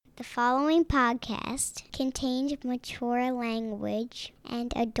The following podcast contains mature language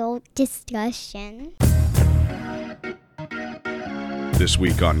and adult discussion. This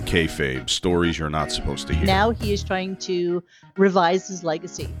week on Kayfabe, stories you're not supposed to hear. Now he is trying to revise his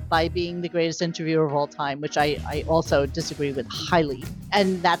legacy by being the greatest interviewer of all time, which I also disagree with highly.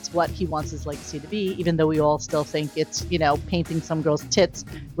 And that's what he wants his legacy to be, even though we all still think it's, painting some girl's tits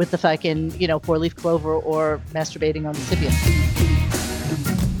with the fucking, four-leaf clover or masturbating on the Sybian.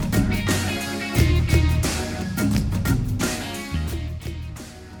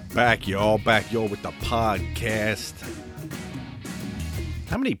 Back y'all with the podcast.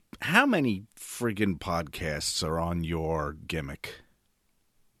 How many friggin' podcasts are on your gimmick?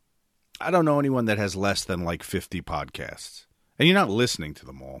 I don't know anyone that has less than like 50 podcasts. And you're not listening to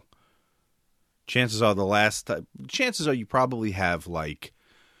them all. Chances are you probably have like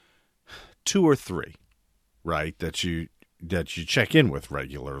 2 or 3, right? That you check in with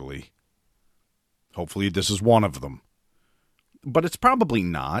regularly. Hopefully this is one of them. But it's probably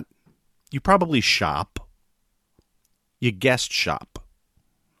not. You probably shop. You guest shop.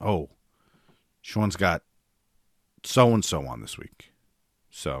 Oh, Sean's got so-and-so on this week.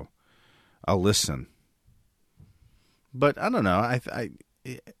 So, I'll listen. But I don't know. I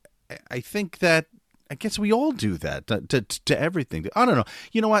think that, I guess we all do that to everything. I don't know.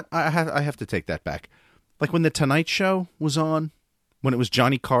 You know what? I have to take that back. Like when The Tonight Show was on, when it was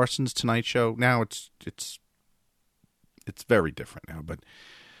Johnny Carson's Tonight Show, now it's very different now, but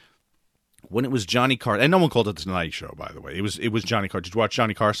when it was Johnny Carson, and no one called it The Tonight Show, by the way. It was Johnny Carson. Did you watch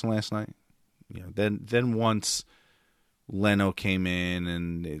Johnny Carson last night? Then once Leno came in,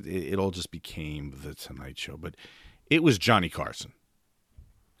 and it all just became The Tonight Show. But it was Johnny Carson,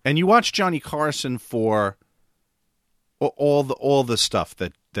 and you watch Johnny Carson for all the stuff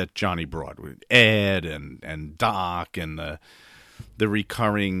that Johnny brought with Ed and Doc and the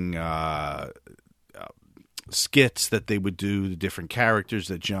recurring skits that they would do, the different characters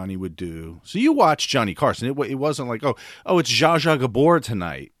that Johnny would do. So you watch Johnny Carson. It wasn't like, oh, it's Zsa Zsa Gabor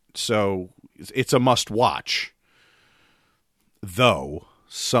tonight, so it's a must watch. Though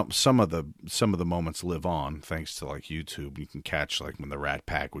some of the moments live on thanks to like YouTube. You can catch like when the Rat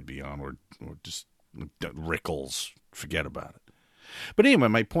Pack would be on, or just Rickles. Forget about it. But anyway,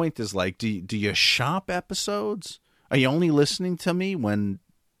 my point is like, do you shop episodes? Are you only listening to me when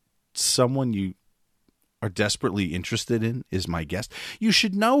someone you are desperately interested in is my guest? You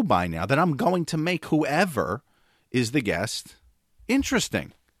should know by now that I'm going to make whoever is the guest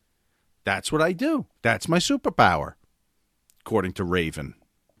interesting. That's what I do. That's my superpower, according to Raven.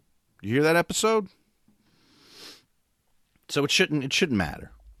 You hear that episode? So it shouldn't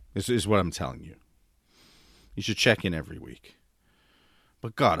matter, is what I'm telling you. You should check in every week.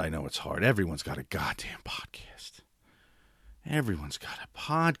 But God, I know it's hard. Everyone's got a goddamn podcast. Everyone's got a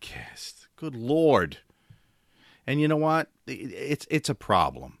podcast. Good Lord. And you know what? It's a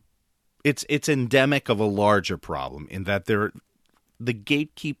problem. It's endemic of a larger problem in that the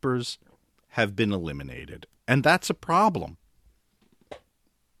gatekeepers have been eliminated, and that's a problem.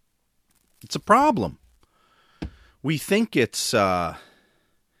 It's a problem. We think it's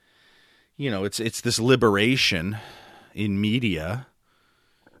it's this liberation in media,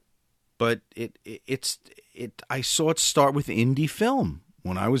 but I saw it start with indie film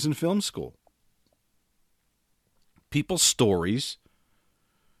when I was in film school. People's stories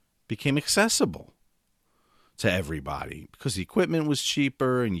became accessible to everybody because the equipment was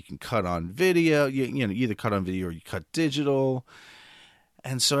cheaper and you can cut on video. You either cut on video or you cut digital.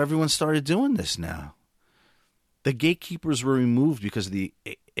 And so everyone started doing this now. The gatekeepers were removed because of the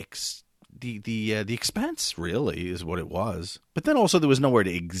expense, really, is what it was. But then also there was nowhere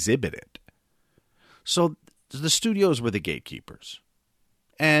to exhibit it. So the studios were the gatekeepers.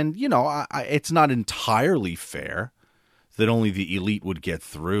 And, it's not entirely fair that only the elite would get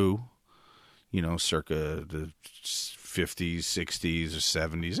through, circa the 50s, 60s, or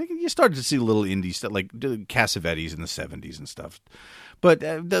 70s. You started to see little indie stuff, like Cassavetes in the 70s and stuff. But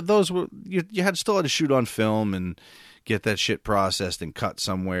those were, you still had to shoot on film and get that shit processed and cut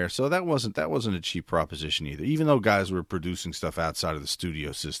somewhere. So that wasn't a cheap proposition either. Even though guys were producing stuff outside of the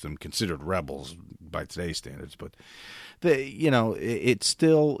studio system, considered rebels by today's standards. But, it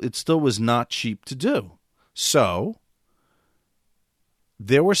still was not cheap to do. So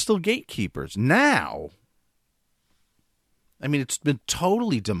there were still gatekeepers. Now, it's been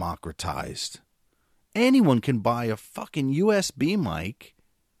totally democratized. Anyone can buy a fucking USB mic,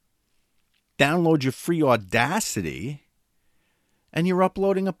 download your free Audacity, and you're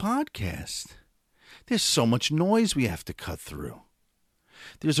uploading a podcast. There's so much noise we have to cut through.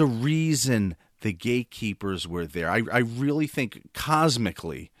 There's a reason the gatekeepers were there. I really think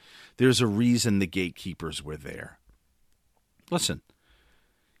cosmically there's a reason the gatekeepers were there. Listen,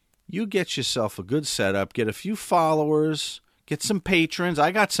 you get yourself a good setup, get a few followers, get some patrons.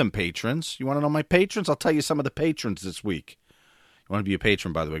 I got some patrons. You want to know my patrons? I'll tell you some of the patrons this week. You want to be a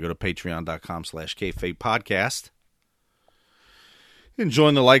patron, by the way, go to patreon.com/kfapodcast. And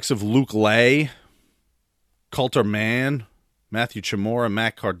join the likes of Luke Lay, Coulter Mann, Matthew Chamora,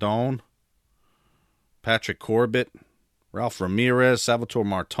 Matt Cardone, Patrick Corbett, Ralph Ramirez, Salvatore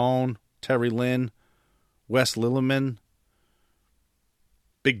Martone, Terry Lynn, Wes Lilliman,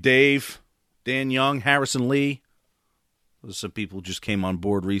 Big Dave, Dan Young, Harrison Lee. Those are some people who just came on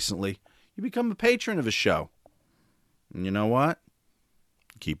board recently. You become a patron of a show. And you know what?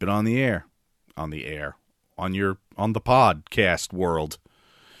 Keep it on the air. On the podcast world.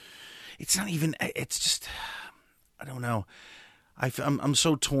 It's not even, it's just, I don't know. I'm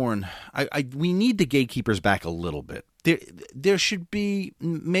so torn. We need the gatekeepers back a little bit. There should be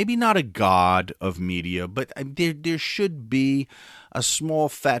maybe not a god of media, but there should be a small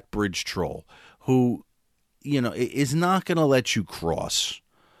fat bridge troll who, is not going to let you cross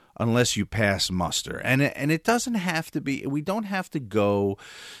unless you pass muster. And it doesn't have to be. We don't have to go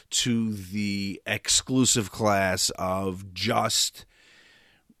to the exclusive class of just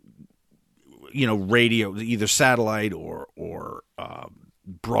radio, either satellite or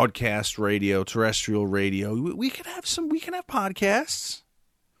broadcast radio, terrestrial radio. We can have podcasts,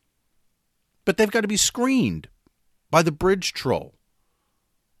 but they've got to be screened by the bridge troll,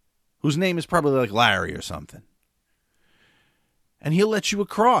 whose name is probably like Larry or something. And he'll let you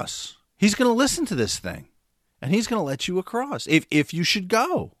across. He's going to listen to this thing, and he's going to let you across if you should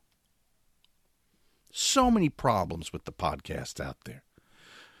go. So many problems with the podcast out there.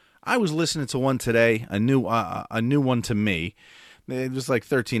 I was listening to one today, a new one to me. It was like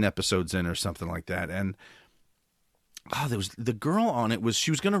 13 episodes in or something like that, and there was the girl on it.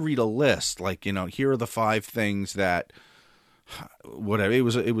 She was going to read a list, like here are the 5 things that whatever. It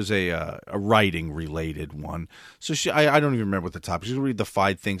was a writing related one. So I don't even remember what the topic. She would read the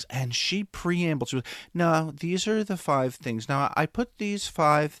 5 things, and she preambled. She was, no, these are the 5 things. Now I put these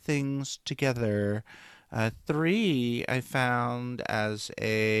 5 things together. 3 I found as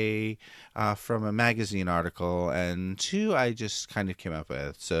from a magazine article, and 2 I just kind of came up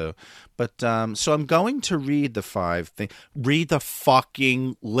with. So I'm going to read the 5 things. Read the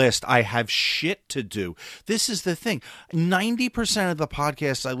fucking list. I have shit to do. This is the thing. 90% of the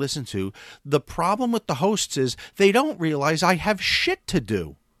podcasts I listen to, the problem with the hosts is they don't realize I have shit to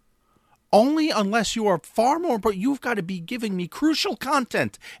do. Only unless you are far more, but you've got to be giving me crucial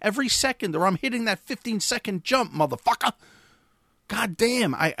content every second, or I'm hitting that 15-second jump, motherfucker. God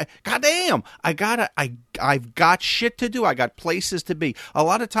damn, I've got shit to do. I got places to be. A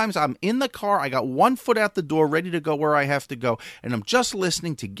lot of times I'm in the car, I got one foot out the door, ready to go where I have to go, and I'm just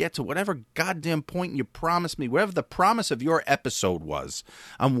listening to get to whatever goddamn point you promised me, whatever the promise of your episode was.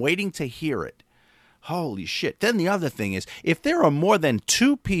 I'm waiting to hear it. Holy shit. Then the other thing is, if there are more than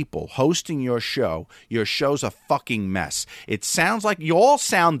 2 people hosting your show's a fucking mess. It sounds like you all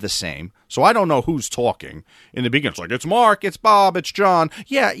sound the same, so I don't know who's talking. In the beginning, it's like, it's Mark, it's Bob, it's John.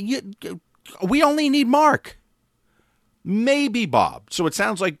 Yeah, we only need Mark. Maybe Bob. So it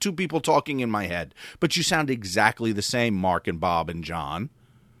sounds like 2 people talking in my head. But you sound exactly the same, Mark and Bob and John.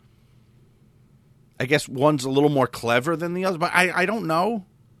 I guess one's a little more clever than the other, but I don't know.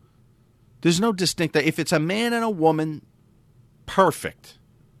 There's no distinct. If it's a man and a woman, perfect.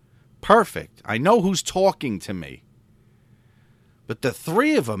 Perfect. I know who's talking to me. But the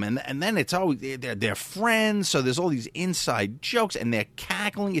 3 of them, and then it's always, they're friends, so there's all these inside jokes, and they're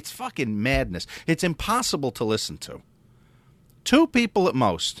cackling. It's fucking madness. It's impossible to listen to. 2 people at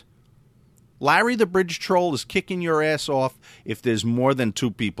most. Larry the Bridge Troll is kicking your ass off if there's more than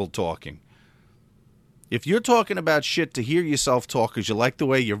 2 people talking. If you're talking about shit to hear yourself talk because you like the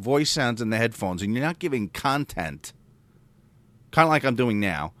way your voice sounds in the headphones and you're not giving content, kind of like I'm doing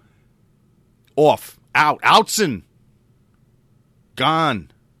now, off, out, outsin',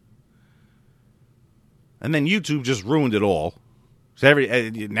 gone. And then YouTube just ruined it all. So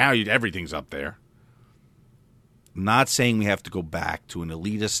now everything's up there. I'm not saying we have to go back to an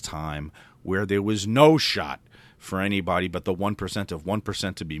elitist time where there was no shot for anybody but the 1% of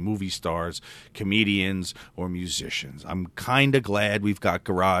 1% to be movie stars, comedians, or musicians. I'm kind of glad we've got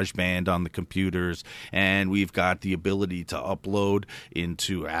GarageBand on the computers, and we've got the ability to upload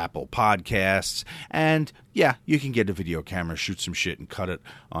into Apple Podcasts. And yeah, you can get a video camera, shoot some shit, and cut it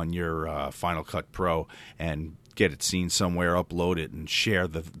on your Final Cut Pro and get it seen somewhere, upload it, and share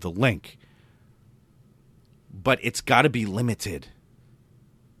the link. But it's got to be limited.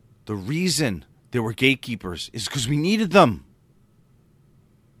 The reason there were gatekeepers is because we needed them.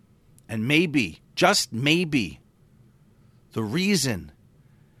 And maybe, just maybe, the reason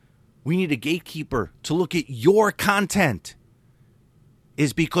we need a gatekeeper to look at your content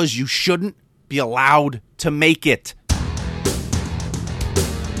is because you shouldn't be allowed to make it.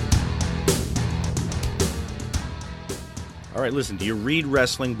 All right, listen, do you read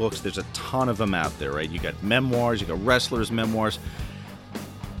wrestling books? There's a ton of them out there, right? You got memoirs, you got wrestlers' memoirs.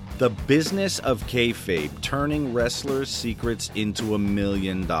 The Business of Kayfabe, Turning Wrestlers' Secrets into $1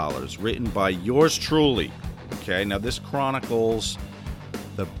 Million, written by yours truly. Okay, now this chronicles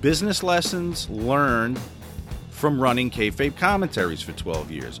the business lessons learned from running kayfabe commentaries for 12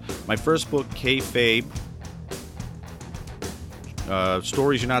 years. My first book, Kayfabe,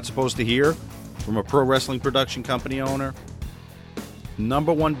 Stories You're Not Supposed to Hear, from a pro wrestling production company owner.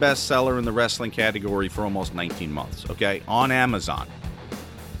 #1 bestseller in the wrestling category for almost 19 months, okay, on Amazon.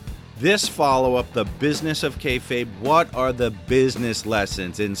 This follow-up, The Business of Kayfabe, what are the business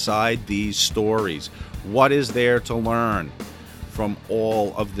lessons inside these stories? What is there to learn from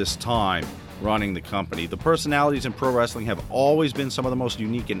all of this time running the company? The personalities in pro wrestling have always been some of the most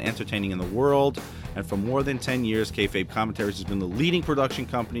unique and entertaining in the world, and for more than 10 years, Kayfabe Commentaries has been the leading production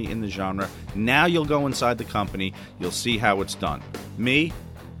company in the genre. Now you'll go inside the company, you'll see how it's done. Me,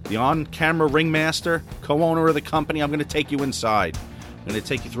 the on-camera ringmaster, co-owner of the company, I'm going to take you inside. I'm going to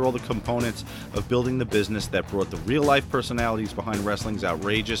take you through all the components of building the business that brought the real-life personalities behind wrestling's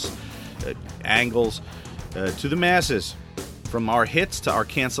outrageous angles to the masses. From our hits to our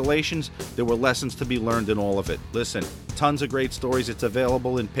cancellations, there were lessons to be learned in all of it. Listen, tons of great stories. It's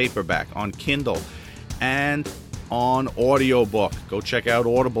available in paperback, on Kindle, and on audiobook. Go check out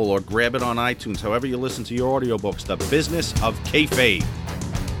Audible or grab it on iTunes, however you listen to your audiobooks. The Business of Kayfabe.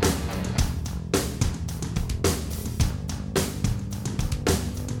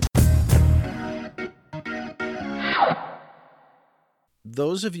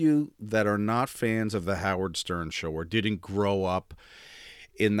 Those of you that are not fans of the Howard Stern Show or didn't grow up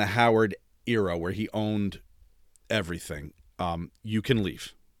in the Howard era where he owned everything, you can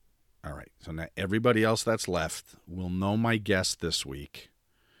leave. All right. So now everybody else that's left will know my guest this week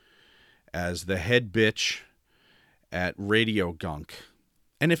as the head bitch at Radio Gunk.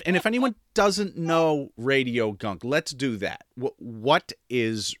 And if anyone doesn't know Radio Gunk, let's do that. What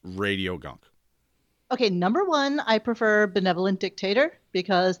is Radio Gunk? Okay, #1, I prefer Benevolent Dictator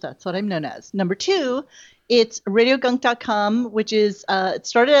because that's what I'm known as. #2, it's radiogunk.com, which is, it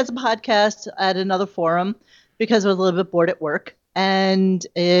started as a podcast at another forum because I was a little bit bored at work. And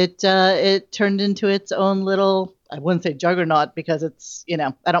it turned into its own little, I wouldn't say juggernaut because it's,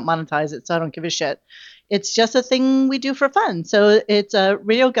 I don't monetize it, so I don't give a shit. It's just a thing we do for fun. So it's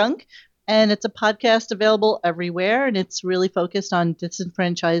Radio Gunk. And it's a podcast available everywhere, and it's really focused on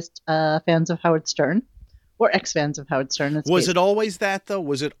disenfranchised fans of Howard Stern, or ex-fans of Howard Stern. Was it always that, though?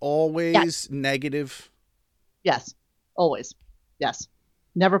 Was it always negative? Yes, always. Yes,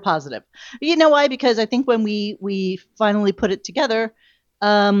 never positive. You know why? Because I think when we finally put it together,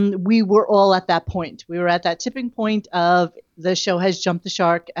 we were all at that point. We were at that tipping point of the show has jumped the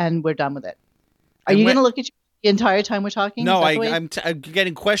shark, and we're done with it. Are you going to look at the entire time we're talking? No, I'm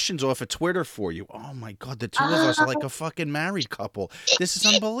getting questions off of Twitter for you. Oh, my God. The two of us are like a fucking married couple. This is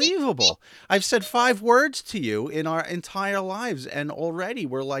unbelievable. I've said 5 words to you in our entire lives, and already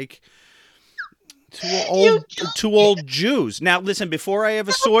we're like two old Jews. Now, listen, before I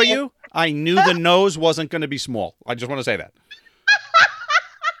ever saw you, I knew the nose wasn't going to be small. I just want to say that.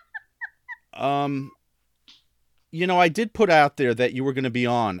 I did put out there that you were going to be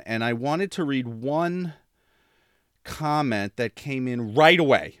on, and I wanted to read one comment that came in right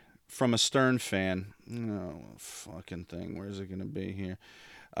away from a Stern fan. No fucking thing. Where's it going to be here?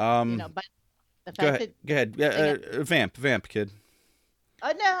 But the fact go ahead. Vamp, kid.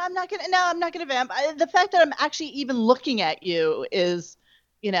 No, I'm not gonna vamp. The fact that I'm actually even looking at you is,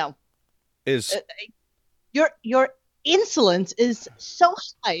 your insolence is so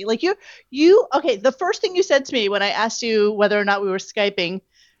high. Like you. Okay, the first thing you said to me when I asked you whether or not we were Skyping,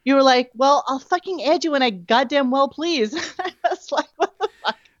 you were like, "Well, I'll fucking add you when I goddamn well please." I was like, "What the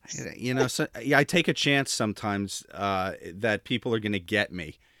fuck?" I take a chance sometimes that people are going to get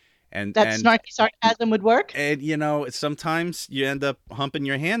me, and that snarky sarcasm would work. And sometimes you end up humping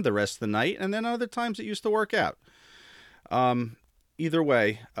your hand the rest of the night, and then other times it used to work out. Either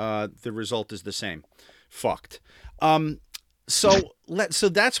way, the result is the same. Fucked. So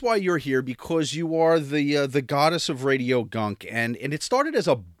that's why you're here, because you are the goddess of Radio Gunk, and it started as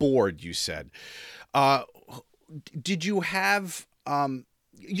a board. You said, did you have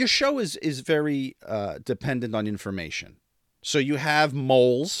your show is very dependent on information, so you have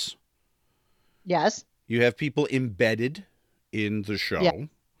moles Yes. You have people embedded in the show. Yeah.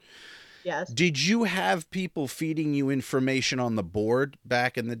 Yes. Did you have people feeding you information on the board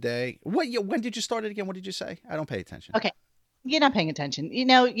back in the day? When did you start it again? What did you say? I don't pay attention. Okay. You're not paying attention.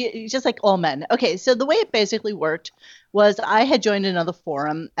 Just like all men. Okay, so the way it basically worked was I had joined another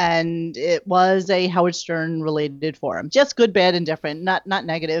forum, and it was a Howard Stern related forum. Just good, bad, and different. Not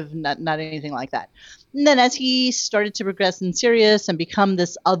negative, not anything like that. And then as he started to progress in Sirius and become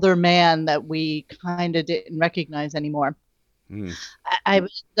this other man that we kind of didn't recognize anymore, I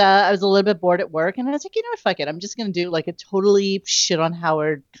was a little bit bored at work, and I was like, you know what, fuck it. I'm just going to do like a totally shit on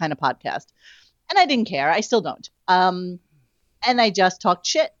Howard kind of podcast. And I didn't care. I still don't. And I just talked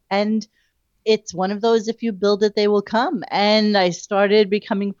shit. And it's one of those, if you build it, they will come. And I started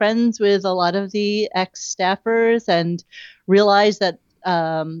becoming friends with a lot of the ex-staffers and realized that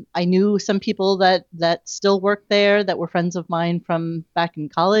I knew some people that still worked there that were friends of mine from back in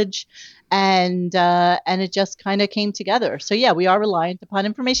college. And it just kind of came together. So, yeah, we are reliant upon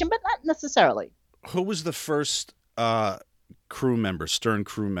information, but not necessarily. Who was the first crew member, Stern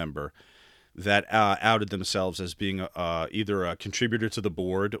crew member, that outed themselves as being either a contributor to the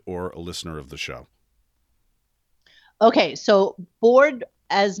board or a listener of the show? Okay, so board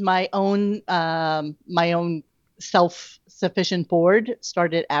as my own self-sufficient board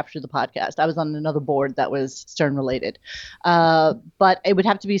started after the podcast. I was on another board that was Stern related, but it would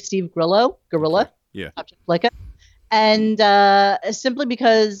have to be Steve Gorilla, Okay. Yeah. and simply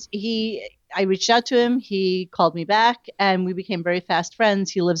because I reached out to him, he called me back, and we became very fast friends.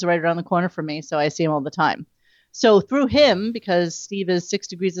 He lives right around the corner from me, so I see him all the time. So through him, because Steve is 6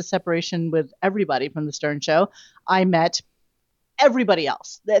 degrees of separation with everybody from the Stern Show, I met everybody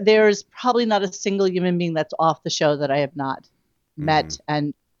else. There's probably not a single human being that's off the show that I have not met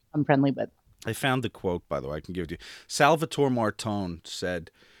and I'm friendly with. I found the quote, by the way. I can give it to you. Salvatore Martone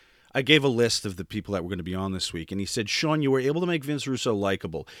said, I gave a list of the people that were going to be on this week, and he said, Sean, you were able to make Vince Russo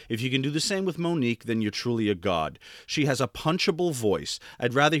likable. If you can do the same with Monique, then you're truly a god. She has a punchable voice.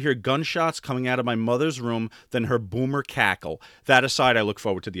 I'd rather hear gunshots coming out of my mother's room than her boomer cackle. That aside, I look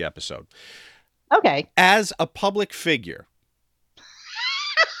forward to the episode. Okay. As a public figure,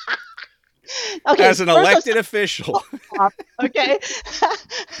 Okay. as an elected official, okay.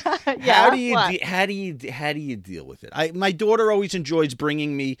 how do you deal with it? My daughter always enjoys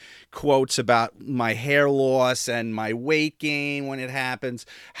bringing me quotes about my hair loss and my weight gain when it happens.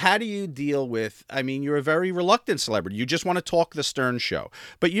 How do you deal with? I mean, you're a very reluctant celebrity. You just want to talk the Stern Show,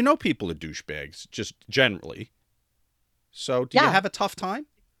 but you know people are douchebags just generally. So, do you have a tough time?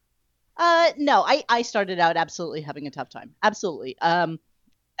 No, I started out absolutely having a tough time. Absolutely.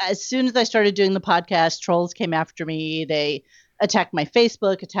 As soon as I started doing the podcast, trolls came after me. They attacked my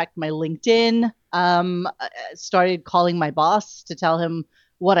Facebook, attacked my LinkedIn, started calling my boss to tell him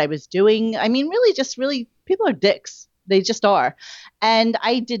what I was doing. I mean, really, people are dicks. They just are. And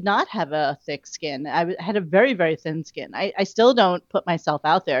I did not have a thick skin. I had a very, very thin skin. I still don't put myself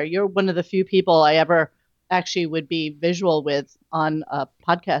out there. You're one of the few people I ever actually would be visual with on a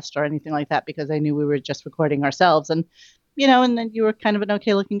podcast or anything like that, because I knew we were just recording ourselves. And and then you were kind of an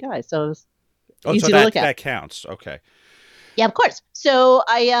okay looking guy. So it was easy to look at. That counts. Okay. Yeah, of course. So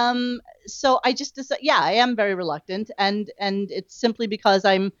I just decided, I am very reluctant, and it's simply because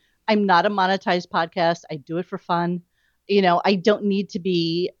I'm not a monetized podcast. I do it for fun. I don't need to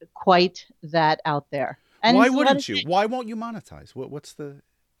be quite that out there. And why wouldn't you? Why won't you monetize? What's the?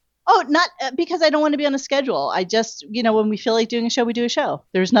 Oh, not because I don't want to be on a schedule. I just, when we feel like doing a show, we do a show.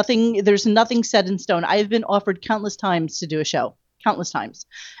 There's nothing set in stone. I've been offered countless times to do a show, countless times.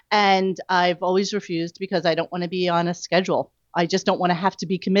 And I've always refused because I don't want to be on a schedule. I just don't want to have to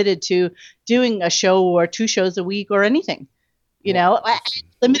be committed to doing a show or 2 shows a week or anything,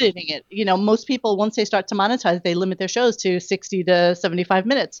 limiting it. Most people, once they start to monetize, they limit their shows to 60 to 75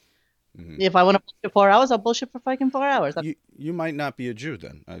 minutes. Mm-hmm. If I want to bullshit 4 hours, I'll bullshit for fucking 4 hours. You might not be a Jew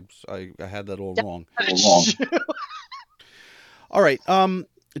then. I had that all wrong. All right.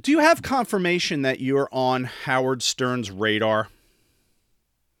 Do you have confirmation that you're on Howard Stern's radar?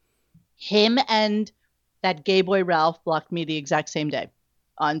 Him and that gay boy Ralph blocked me the exact same day.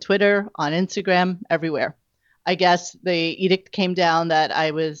 On Twitter, on Instagram, everywhere. I guess the edict came down that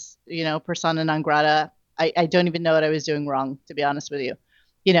I was, persona non grata. I don't even know what I was doing wrong, to be honest with you.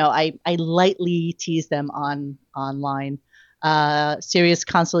 I lightly tease them online. Sirius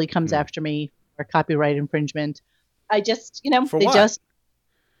constantly comes after me for copyright infringement. I just, for they what? just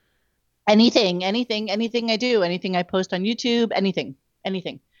anything I do, anything I post on YouTube, anything.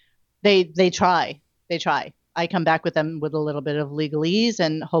 They try. I come back with them with a little bit of legalese,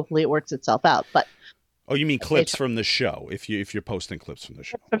 and hopefully it works itself out. But Oh, you mean clips from the show? If you're posting clips from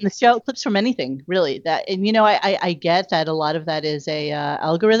the show, clips from anything really. That, and I get that a lot of that is a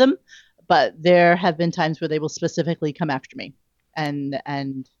algorithm, but there have been times where they will specifically come after me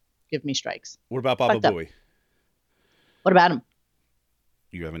and give me strikes. What about Baba Booey? What about him?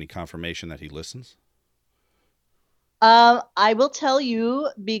 You have any confirmation that he listens? I will tell you,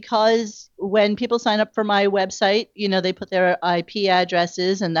 because when people sign up for my website, they put their IP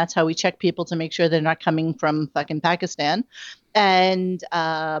addresses, and that's how we check people to make sure they're not coming from fucking Pakistan. And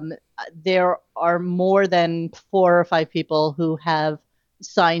there are more than 4 or 5 people who have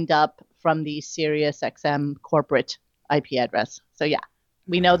signed up from the SiriusXM corporate IP address. So yeah,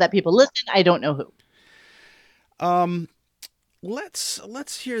 we know that people listen. I don't know who.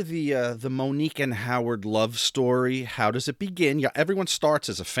 Let's hear the Monique and Howard love story. How does it begin? Yeah, everyone starts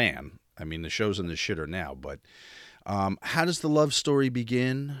as a fan. I mean, the show's in the shitter now, but how does the love story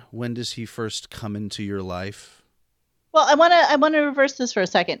begin? When does he first come into your life? Well, I want to reverse this for a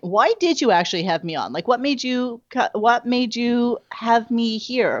second. Why did you actually have me on? Like, what made you have me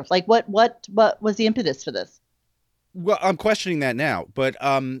here? Like, what was the impetus for this? Well, I'm questioning that now, but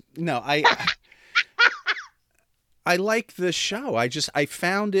no, I like the show. I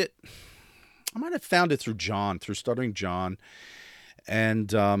found it. I might have found it through Stuttering John,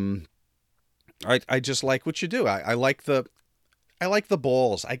 and I just like what you do. I like the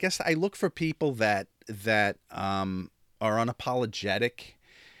balls. I guess I look for people that are unapologetic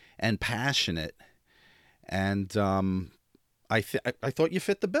and passionate, and I thought you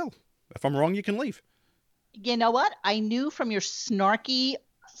fit the bill. If I'm wrong, you can leave. You know what? I knew from your snarky,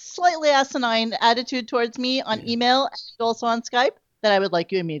 slightly asinine attitude towards me on email and also on Skype that I would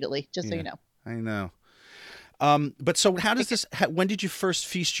like you immediately, just so you know. I know. But so how does this, when did you first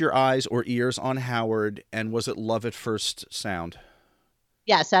feast your eyes or ears on Howard, and was it love at first sound?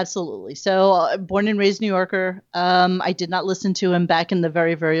 Yes, absolutely. So born and raised New Yorker. I did not listen to him back in the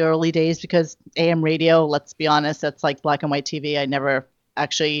very, very early days because AM radio, let's be honest, that's like black and white TV. I never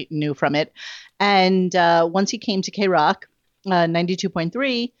actually knew from it. And once he came to K-Rock,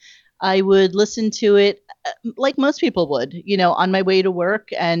 92.3, I would listen to it like most people would, on my way to work,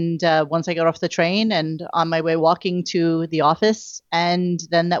 and once I got off the train, and on my way walking to the office, and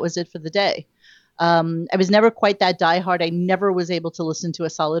then that was it for the day. I was never quite that diehard. I never was able to listen to a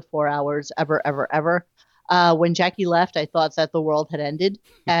solid 4 hours ever. When Jackie left, I thought that the world had ended,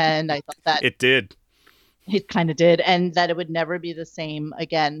 and I thought that it did. It kind of did, and that it would never be the same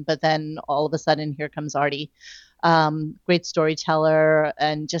again. But then all of a sudden, here comes Artie. Great storyteller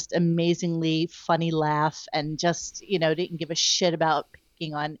and just amazingly funny laugh, and just, didn't give a shit about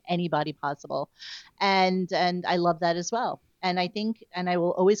picking on anybody possible. And I love that as well. And I think, and I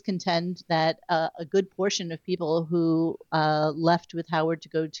will always contend that a good portion of people who left with Howard to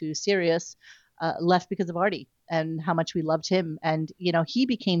go to Sirius left because of Artie and how much we loved him. And, he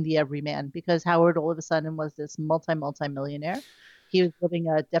became the everyman because Howard all of a sudden was this multi-millionaire. He was living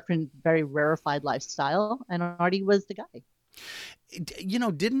a different, very rarefied lifestyle, and Artie was the guy.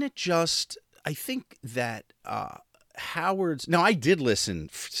 Didn't it just, I think that Howard's, now I did listen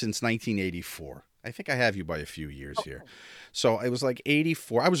since 1984. I think I have you by a few years here. So it was like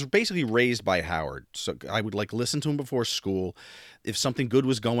 84. I was basically raised by Howard. So I would listen to him before school. If something good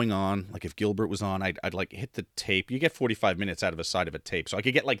was going on, like if Gilbert was on, I'd hit the tape. You get 45 minutes out of a side of a tape. So I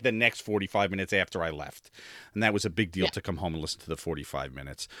could get the next 45 minutes after I left. And that was a big deal to come home and listen to the 45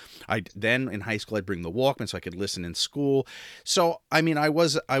 minutes. Then in high school, I'd bring the Walkman so I could listen in school. So, I mean, I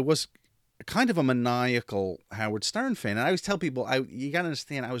was kind of a maniacal Howard Stern fan, and I always tell people, you got to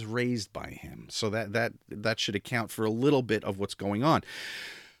understand, I was raised by him, so that should account for a little bit of what's going on.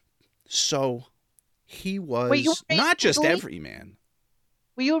 So he was not just locally? Everyman.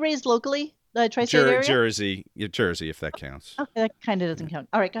 Were you raised locally, the tri-state area? Jersey, if that counts. Okay, that kind of doesn't count.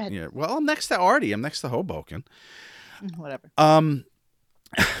 All right, go ahead. Yeah, well, I'm next to Artie. I'm next to Hoboken. Whatever.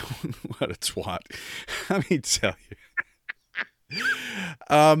 What a twat. Let me tell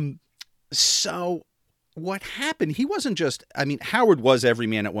you. So what happened, he wasn't just, Howard was every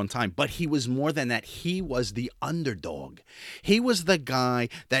man at one time, but he was more than that. He was the underdog. He was the guy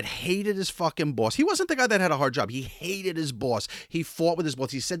that hated his fucking boss. He wasn't the guy that had a hard job. He hated his boss. He fought with his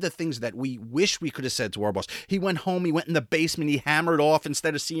boss. He said the things that we wish we could have said to our boss. He went home, he went in the basement, he hammered off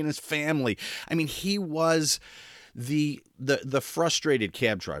instead of seeing his family. He was the frustrated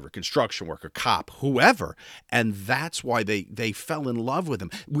cab driver, construction worker, cop, whoever, and that's why they fell in love with him.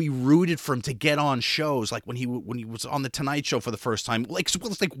 We rooted for him to get on shows, like when he was on the Tonight Show for the first time.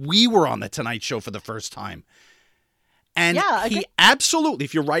 It's like we were on the Tonight Show for the first time. And he absolutely,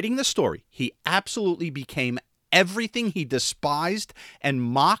 if you're writing the story, he absolutely became everything he despised and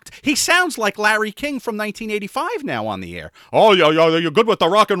mocked. He sounds like Larry King from 1985 now on the air. Oh, you're good with the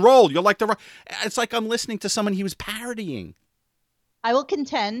rock and roll. You like the rock. It's like I'm listening to someone he was parodying. I will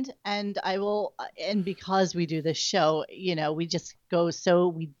contend, and and because we do this show, we just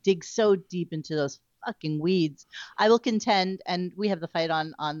we dig so deep into those fucking weeds. I will contend, and we have the fight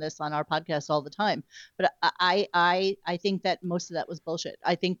on this on our podcast all the time. But I think that most of that was bullshit.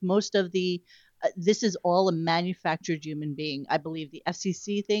 I think most of the this is all a manufactured human being. I believe the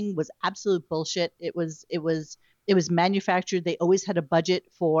FCC thing was absolute bullshit. It was manufactured. They always had a budget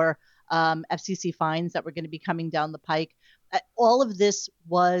for FCC fines that were going to be coming down the pike. All of this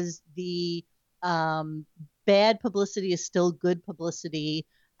was the bad publicity is still good publicity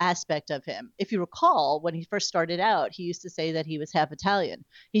aspect of him. If you recall, when he first started out, he used to say that he was half Italian.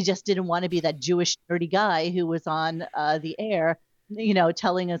 He just didn't want to be that Jewish nerdy guy who was on the air,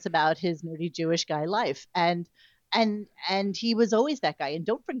 telling us about his nerdy Jewish guy life. And he was always that guy. And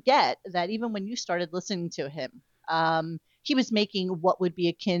don't forget that even when you started listening to him, he was making what would be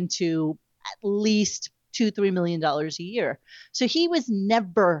akin to at least $2-3 million a year. So he was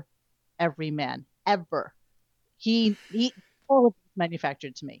never every man, ever. He all of it was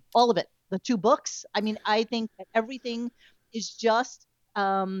manufactured to me. All of it. The 2 books. I mean, I think that everything is just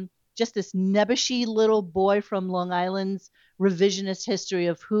this nebbishy little boy from Long Island's revisionist history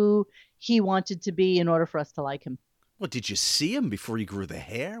of who he wanted to be in order for us to like him. Well, did you see him before he grew the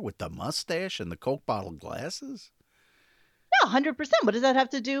hair with the mustache and the Coke bottle glasses? Yeah, 100%. What does that have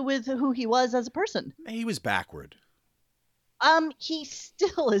to do with who he was as a person? He was backward. He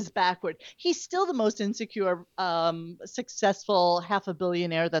still is backward. He's still the most insecure, successful $500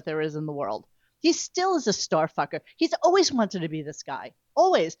 million that there is in the world. He still is a star fucker. He's always wanted to be this guy.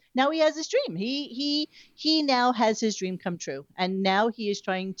 Always. Now he has his dream. He now has his dream come true. And now he is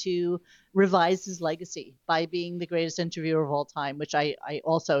trying to revise his legacy by being the greatest interviewer of all time, which I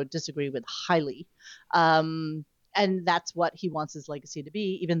also disagree with highly. And that's what he wants his legacy to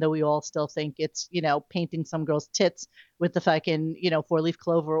be, even though we all still think it's, painting some girl's tits with the fucking, 4-leaf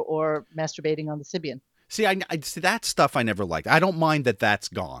clover or masturbating on the Sybian. See, I see that stuff I never liked. I don't mind that that's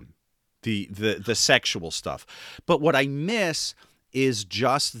gone, the sexual stuff. But what I miss is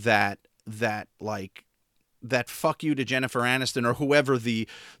just that fuck you to Jennifer Aniston or whoever the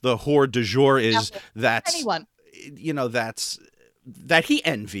whore du jour is. That's anyone. That he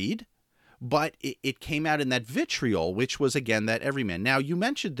envied. But it came out in that vitriol, which was, again, that everyman. Now, you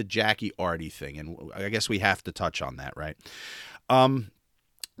mentioned the Jackie Artie thing, and I guess we have to touch on that, right?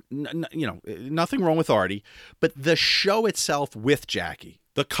 Nothing wrong with Artie, but the show itself with Jackie,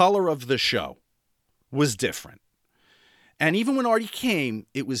 the color of the show was different. And even when Artie came,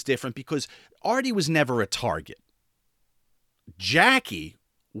 it was different because Artie was never a target. Jackie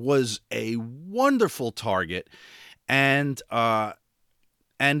was a wonderful target and a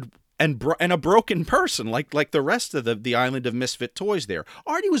broken person, like the rest of the island of misfit toys there.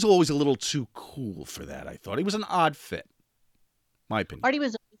 Artie was always a little too cool for that, I thought. He was an odd fit, my opinion.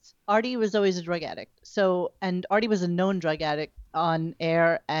 Artie was always a drug addict. And Artie was a known drug addict on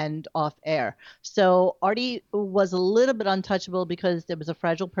air and off air. So Artie was a little bit untouchable because there was a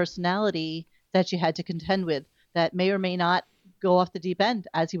fragile personality that you had to contend with that may or may not go off the deep end,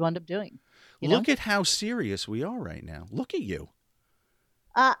 as he wound up doing. Look at how serious we are right now. Look at you.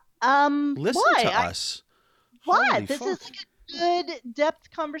 Listen why? to us. What? This is like a good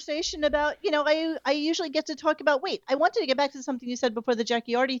depth conversation about, I usually get to talk about, I wanted to get back to something you said before the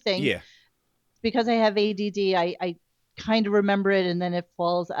Jackie Artie thing. Yeah. Because I have ADD, I kind of remember it and then it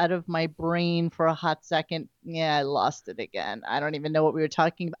falls out of my brain for a hot second. Yeah, I lost it again. I don't even know what we were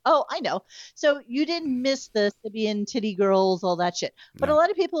talking about. Oh, I know. So you didn't miss the Sybian titty girls, all that shit. But No. A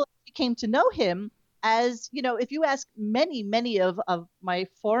lot of people came to know him as, if you ask many of my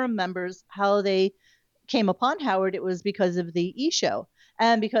forum members how they came upon Howard, it was because of the E! Show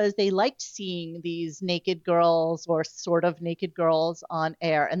and because they liked seeing these naked girls or sort of naked girls on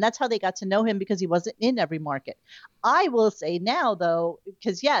air. And that's how they got to know him, because he wasn't in every market. I will say now, though,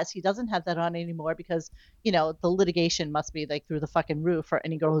 because yes, he doesn't have that on anymore because, the litigation must be like through the fucking roof for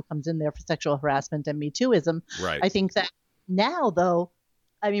any girl who comes in there for sexual harassment and Me Tooism. Right. I think that now, though,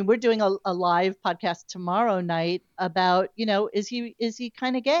 we're doing a live podcast tomorrow night about, is he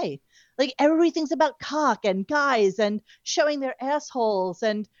kind of gay? Like everything's about cock and guys and showing their assholes.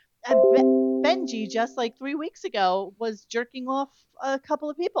 And Benji, just like 3 weeks ago, was jerking off a couple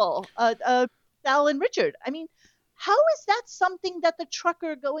of people, Sal and Richard. How is that something that the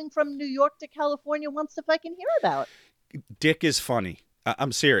trucker going from New York to California wants to fucking hear about? Dick is funny.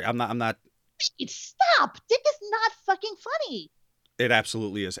 I'm serious. I'm not. Stop. Dick is not fucking funny. It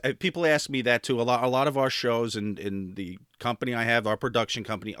absolutely is. People ask me that too. A lot of our shows and in the company I have, our production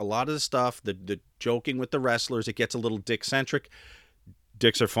company, a lot of the stuff, the joking with the wrestlers, it gets a little dick-centric.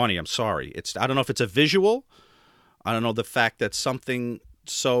 Dicks are funny. I'm sorry. I don't know if it's a visual. I don't know the fact that something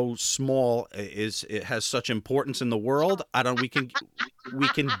so small it has such importance in the world. We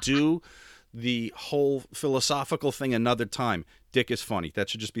can do the whole philosophical thing another time. Dick is funny. That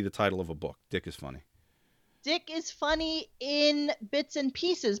should just be the title of a book. Dick is funny. Dick is funny in bits and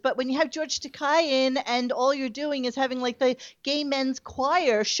pieces, but when you have George Takei in and all you're doing is having like the gay men's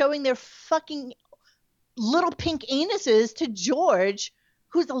choir showing their fucking little pink anuses to George,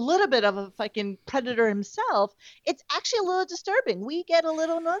 who's a little bit of a fucking predator himself, it's actually a little disturbing. We get a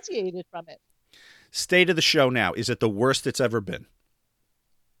little nauseated from it. State of the show now. Is it the worst it's ever been?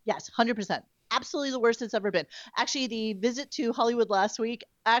 Yes, 100%. Absolutely the worst it's ever been. Actually, the visit to Hollywood last week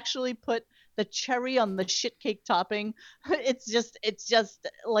actually put the cherry on the shit cake topping. It's just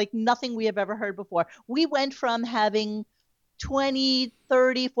like nothing we have ever heard before. We went from having 20,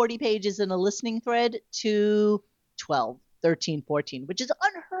 30, 40 pages in a listening thread to 12, 13, 14, which is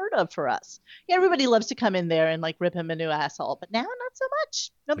unheard of for us. Yeah, everybody loves to come in there and like rip him a new asshole, but now not so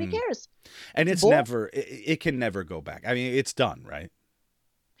much. Nobody cares. And it's it can never go back. I mean, it's done, right?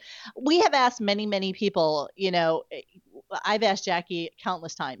 We have asked many, many people, I've asked Jackie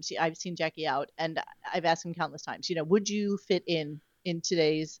countless times. I've seen Jackie out and I've asked him countless times, would you fit in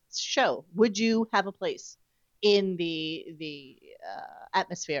today's show? Would you have a place in the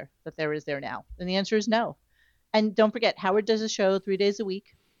atmosphere that there is there now? And the answer is no. And don't forget, Howard does a show 3 days a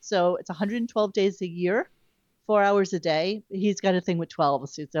week. So it's 112 days a year, 4 hours a day. He's got a thing with 12.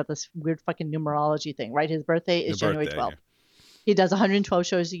 So he's got this weird fucking numerology thing, right? His birthday is January 12th. Yeah. He does 112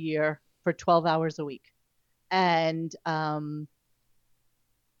 shows a year for 12 hours a week. And there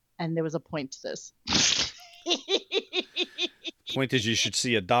was a point to this. Point is you should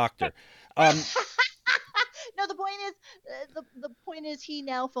see a doctor. No, the point is he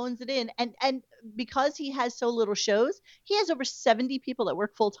now phones it in. And because he has so little shows, he has over 70 people that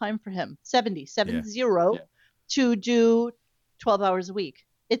work full time for him. 70 to do 12 hours a week.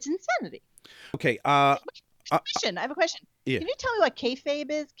 It's insanity. Okay. I have a question. Yeah. Can you tell me what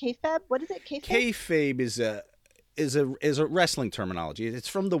kayfabe is? Kayfabe? What is it? Kayfabe is a wrestling terminology. It's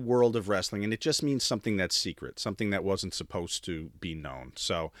from the world of wrestling, and it just means something that's secret, something that wasn't supposed to be known.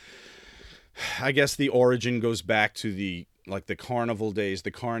 So I guess the origin goes back to the carnival days,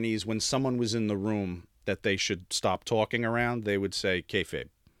 the carnies, when someone was in the room that they should stop talking around, they would say kayfabe.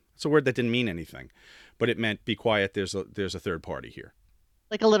 It's a word that didn't mean anything, but it meant be quiet. There's a third party here.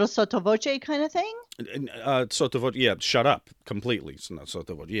 Like a little sotto voce kind of thing? Sotto voce, yeah, shut up completely. It's not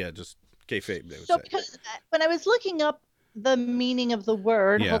sotto voce, yeah, just kayfabe, they would say. Because when I was looking up the meaning of the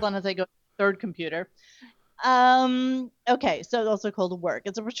word, hold on as I go to the third computer. Okay, so it's also called a work.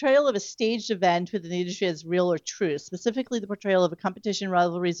 It's a portrayal of a staged event within the industry as real or true, specifically the portrayal of a competition,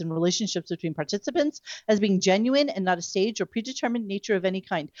 rivalries, and relationships between participants as being genuine and not a staged or predetermined nature of any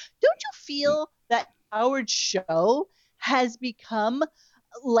kind. Don't you feel that Howard's show has become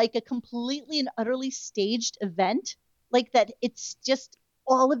like a completely and utterly staged event? Like that it's just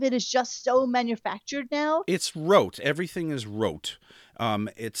all of it is just so manufactured now? It's rote. Everything is rote.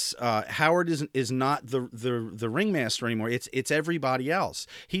 It's Howard is not the ringmaster anymore. It's everybody else.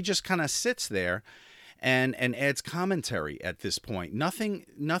 He just kind of sits there and adds commentary at this point. Nothing.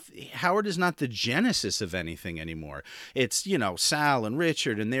 Howard is not the genesis of anything anymore. It's Sal and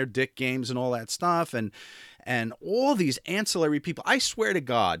Richard and their dick games and all that stuff and all these ancillary people. I swear to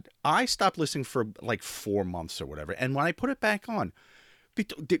God, I stopped listening for like 4 months or whatever. And when I put it back on,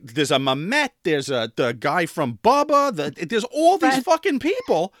 there's a Mamet, there's the guy from Bubba, there's all these fucking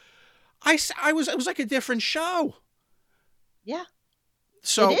people. It was like a different show. Yeah.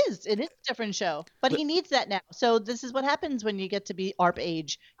 So it is a different show, but he needs that now. So this is what happens when you get to be ARP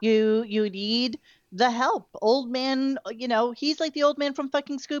age. You need the help. Old man, he's like the old man from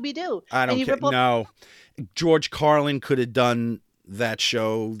fucking Scooby-Doo. I don't care. No, George Carlin could have done that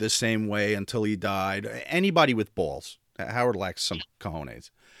show the same way until he died. Anybody with balls. Howard lacks some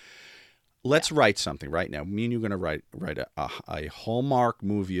cojones. Let's write something right now. Me and you are going to write a Hallmark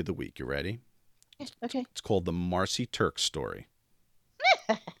movie of the week. You ready? Okay. It's called The Marcy Turk Story.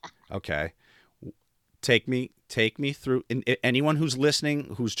 Okay. Take me through. And anyone who's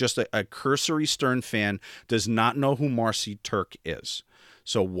listening, who's just a cursory Stern fan, does not know who Marcy Turk is.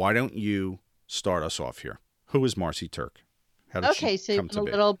 So why don't you start us off here? Who is Marcy Turk? Okay, so a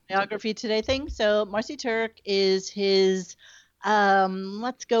little biography today thing. So Marcy Turk is his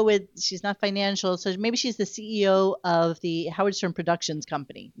Let's go with she's not financial, so maybe she's the CEO of the Howard Stern Productions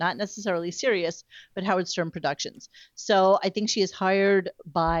company, not necessarily Sirius, but Howard Stern Productions. So I think she is hired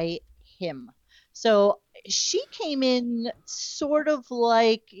by him. So she came in sort of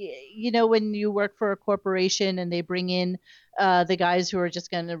like, when you work for a corporation and they bring in the guys who are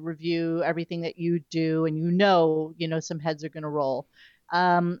just going to review everything that you do, and some heads are going to roll.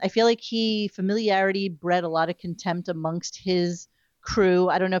 I feel like familiarity bred a lot of contempt amongst his crew.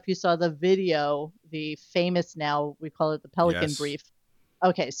 I don't know if you saw the video, the famous, now we call it the Pelican Yes. Brief.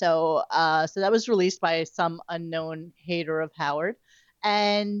 Okay, so that was released by some unknown hater of Howard,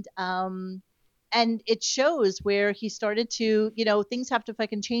 and it shows where he started to, things have to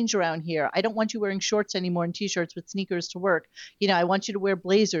fucking change around here. I don't want you wearing shorts anymore and t-shirts with sneakers to work. I want you to wear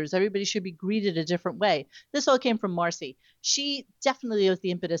blazers. Everybody should be greeted a different way. This all came from Marcy. She definitely was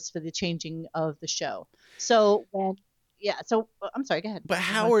the impetus for the changing of the show. So I'm sorry, go ahead. But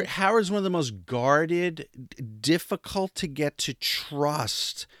Howard's one of the most guarded, difficult to get to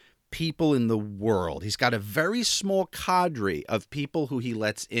trust people in the world. He's got a very small cadre of people who he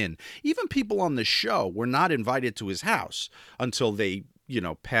lets in. Even people on the show were not invited to his house until they,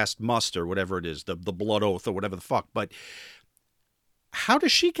 passed muster, whatever it is, the blood oath or whatever the fuck. But how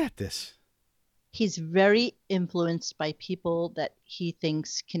does she get this? He's very influenced by people that he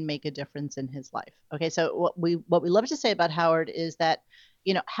thinks can make a difference in his life. Okay, so what we love to say about Howard is that,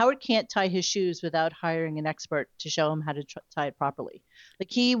 Howard can't tie his shoes without hiring an expert to show him how to tie it properly.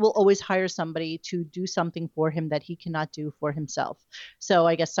 Like, he will always hire somebody to do something for him that he cannot do for himself. So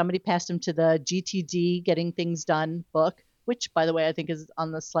I guess somebody passed him to the GTD, Getting Things Done book, which, by the way, I think is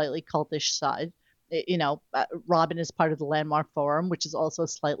on the slightly cultish side. Robin is part of the Landmark Forum, which is also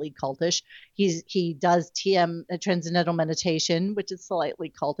slightly cultish. He does TM, Transcendental Meditation, which is slightly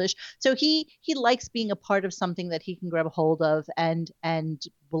cultish. So he likes being a part of something that he can grab a hold of and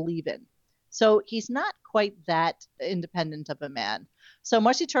believe in. So he's not quite that independent of a man. So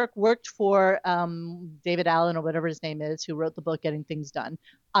Marcy Turk worked for David Allen, or whatever his name is, who wrote the book Getting Things Done.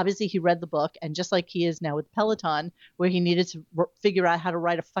 Obviously, he read the book, and just like he is now with Peloton, where he needed to figure out how to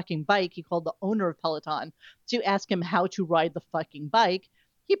ride a fucking bike, he called the owner of Peloton to ask him how to ride the fucking bike.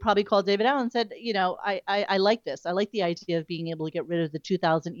 He probably called David Allen and said, I like this. I like the idea of being able to get rid of the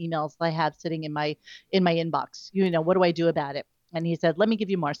 2,000 emails I have sitting in my inbox. What do I do about it? And he said, let me give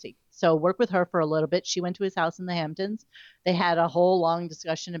you Marcy. So work with her for a little bit. She went to his house in the Hamptons. They had a whole long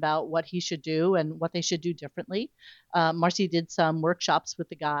discussion about what he should do and what they should do differently. Marcy did some workshops with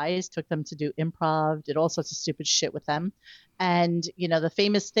the guys, took them to do improv, did all sorts of stupid shit with them. And, the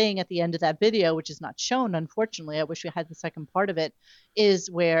famous thing at the end of that video, which is not shown, unfortunately, I wish we had the second part of it,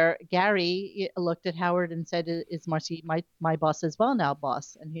 is where Gary looked at Howard and said, is Marcy my boss as well now,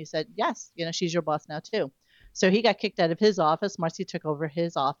 boss? And he said, yes, she's your boss now too. So he got kicked out of his office. Marcy took over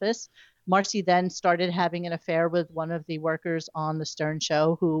his office. Marcy then started having an affair with one of the workers on the Stern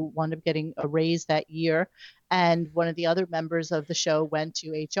Show, who wound up getting a raise that year. And one of the other members of the show went to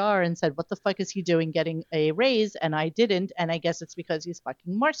HR and said, what the fuck is he doing getting a raise? And I didn't. And I guess it's because he's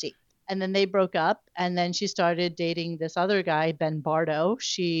fucking Marcy. And then they broke up. And then she started dating this other guy, Ben Bardo.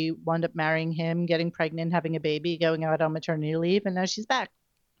 She wound up marrying him, getting pregnant, having a baby, going out on maternity leave. And now she's back.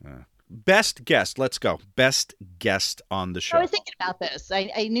 Best guest. Let's go. Best guest on the show. I was thinking about this.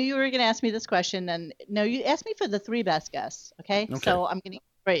 I knew you were going to ask me this question. And no, you asked me for the 3 best guests. Okay. So I'm going to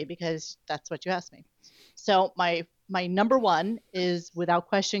pray because that's what you asked me. So my number 1 is, without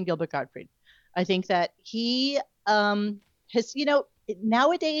question, Gilbert Gottfried. I think that he has,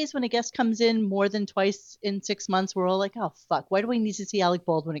 nowadays when a guest comes in more than twice in 6 months, we're all like, oh, fuck, why do we need to see Alec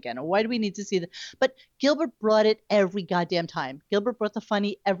Baldwin again? Or why do we need to see that? But Gilbert brought it every goddamn time. Gilbert brought the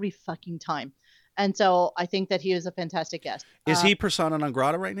funny every fucking time. And so I think that he is a fantastic guest. Is he persona non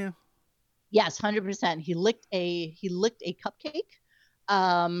grata right now? Yes, 100%. He licked a cupcake.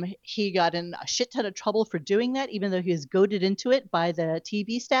 He got in a shit ton of trouble for doing that, even though he was goaded into it by the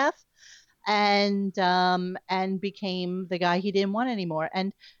TV staff. And became the guy he didn't want anymore.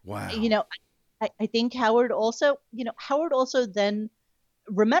 And wow, I think Howard also then,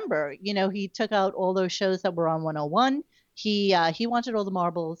 remember, he took out all those shows that were on 101. He wanted all the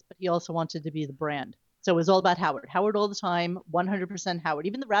marbles, but he also wanted to be the brand. So it was all about Howard all the time, 100% Howard.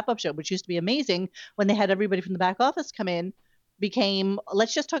 Even the wrap-up show, which used to be amazing when they had everybody from the back office come in, became,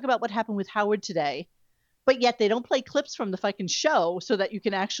 let's just talk about what happened with Howard today. But yet they don't play clips from the fucking show so that you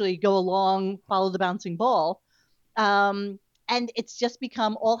can actually go along, follow the bouncing ball. And it's just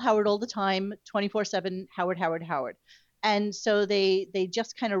become all Howard all the time, 24/7, Howard. And so they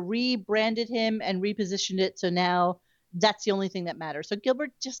just kind of rebranded him and repositioned it. So now that's the only thing that matters. So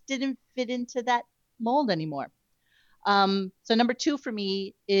Gilbert just didn't fit into that mold anymore. So number 2 for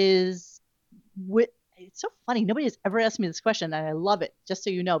me is it's so funny. Nobody has ever asked me this question, and I love it, just so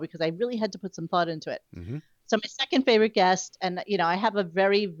you know, because I really had to put some thought into it. Mm-hmm. So my second favorite guest, and I have a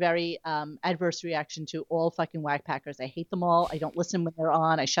very, very adverse reaction to all fucking whack packers. I hate them all. I don't listen when they're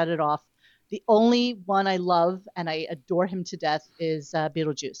on. I shut it off. The only one I love, and I adore him to death, is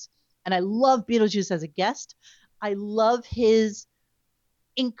Beetlejuice. And I love Beetlejuice as a guest. I love his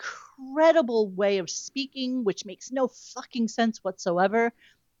incredible way of speaking, which makes no fucking sense whatsoever.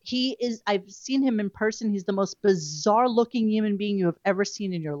 I've seen him in person. He's the most bizarre looking human being you have ever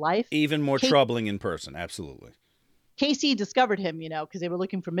seen in your life. Even more troubling in person. Absolutely. Casey discovered him, because they were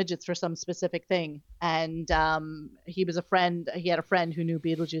looking for midgets for some specific thing. And he was a friend. He had a friend who knew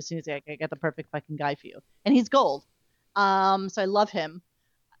Beetlejuice, and he's like, I got the perfect fucking guy for you. And he's gold. So I love him.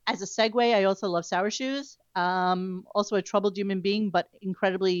 As a segue, I also love Sour Shoes. Also a troubled human being, but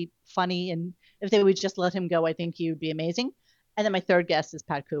incredibly funny. And if they would just let him go, I think he would be amazing. And then my third guest is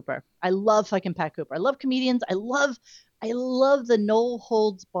Pat Cooper. I love fucking Pat Cooper. I love comedians. I love the no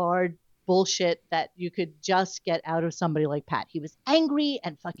holds barred bullshit that you could just get out of somebody like Pat. He was angry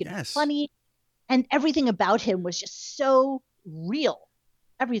and fucking funny, and everything about him was just so real.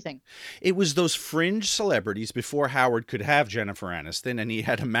 Everything. It was those fringe celebrities before Howard could have Jennifer Aniston, and he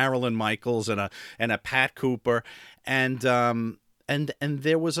had a Marilyn Michaels and a Pat Cooper, and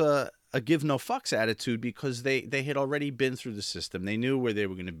there was a give no fucks attitude because they had already been through the system. They knew where they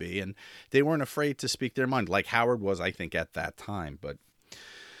were going to be, and they weren't afraid to speak their mind, like Howard was, I think, at that time. But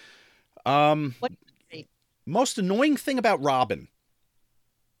most annoying thing about Robin?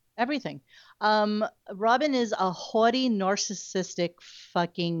 Everything. Robin is a haughty, narcissistic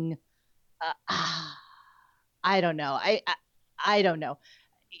fucking. I don't know. I don't know.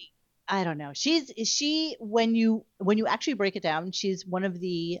 I don't know. She when you actually break it down, she's one of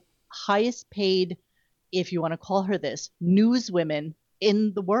the highest paid, if you want to call her this, news women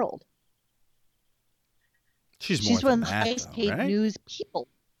in the world. She's one of the highest paid news people.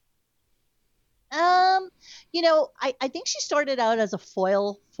 I think she started out as a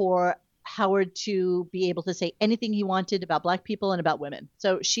foil for Howard to be able to say anything he wanted about Black people and about women.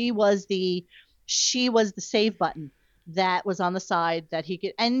 So she was the save button that was on the side that he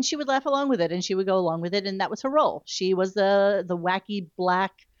could, and she would laugh along with it, and she would go along with it, and that was her role. She was the wacky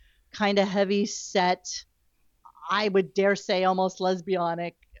Black, kind of heavy set, I would dare say almost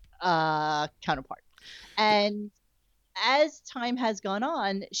lesbianic counterpart. And as time has gone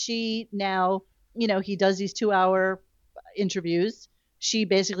on, she now, he does these 2-hour interviews. She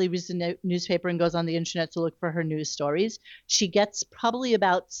basically reads the newspaper and goes on the internet to look for her news stories. She gets probably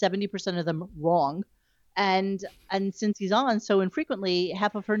about 70% of them wrong. And since he's on so infrequently,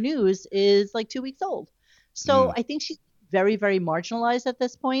 half of her news is like 2 weeks old. So I think she's very, very marginalized at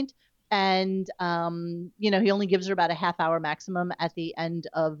this point. And, he only gives her about a half hour maximum at the end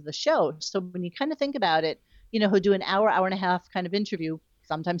of the show. So when you kind of think about it, he'll do an hour and a half kind of interview,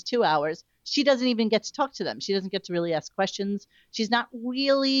 sometimes 2 hours. She doesn't even get to talk to them. She doesn't get to really ask questions. She's not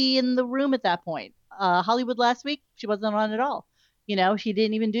really in the room at that point. Hollywood last week, she wasn't on at all. She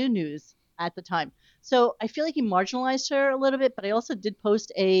didn't even do news at the time. So I feel like he marginalized her a little bit, but I also did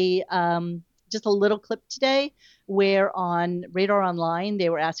post just a little clip today where on Radar Online, they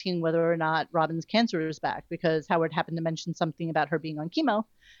were asking whether or not Robin's cancer is back because Howard happened to mention something about her being on chemo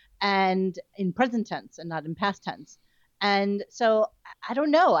and in present tense and not in past tense. And so I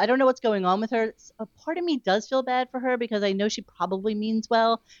don't know. I don't know what's going on with her. A part of me does feel bad for her because I know she probably means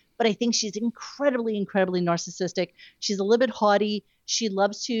well, but I think she's incredibly, incredibly narcissistic. She's a little bit haughty. She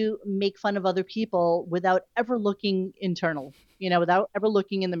loves to make fun of other people without ever looking internal, without ever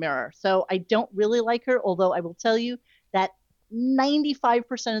looking in the mirror. So I don't really like her, although I will tell you that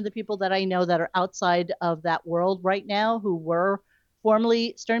 95% of the people that I know that are outside of that world right now who were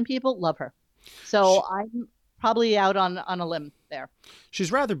formerly Stern people love her. So I'm probably out on a limb there.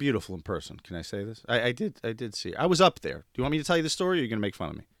 She's rather beautiful in person. Can I say this? I did see her. I was up there. Do you want me to tell you the story, or are you going to make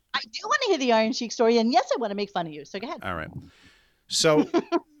fun of me? I do want to hear the Iron Sheik story, and yes, I want to make fun of you. So go ahead. All right. So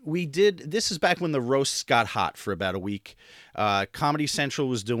this is back when the roasts got hot for about a week. Comedy Central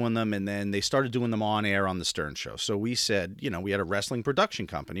was doing them, and then they started doing them on air on the Stern Show. So we said, we had a wrestling production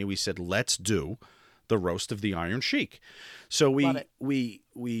company. We said, let's do the roast of the Iron Sheik. So we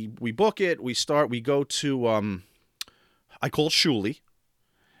book it. We go to, I called Shuli,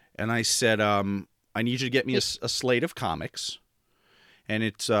 and I said, I need you to get me a slate of comics. And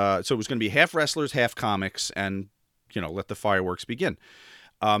it's so it was going to be half wrestlers, half comics, and let the fireworks begin.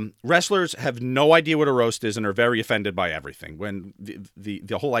 Wrestlers have no idea what a roast is and are very offended by everything. When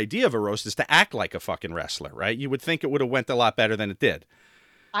the whole idea of a roast is to act like a fucking wrestler, right? You would think it would have went a lot better than it did.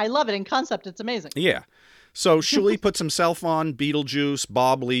 I love it in concept. It's amazing. Yeah. So Shuli puts himself on Beetlejuice,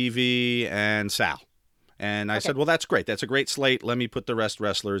 Bob Levy, and Sal. And I said, well, that's great. That's a great slate. Let me put the rest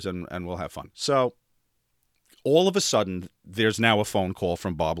wrestlers and we'll have fun. So all of a sudden, there's now a phone call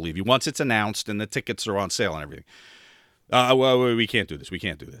from Bob Levy. Once it's announced and the tickets are on sale and everything. Well, we can't do this. We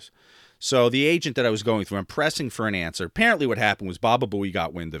can't do this. So the agent that I was going through, I'm pressing for an answer. Apparently what happened was Baba Booey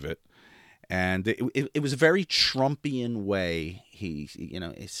got wind of it. And it was a very Trumpian way. He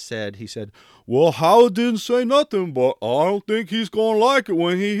said, well, Howard didn't say nothing, but I don't think he's going to like it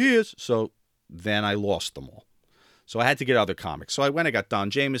when he hears. So then I lost them all. So I had to get other comics. So I went, I got Don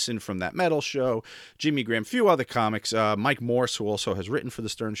Jameson from That Metal Show, Jimmy Graham, a few other comics, Mike Morse, who also has written for The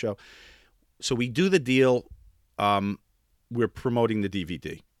Stern Show. So we do the deal. We're promoting the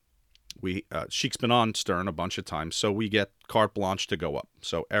DVD. Sheik's been on Stern a bunch of times, so we get carte blanche to go up.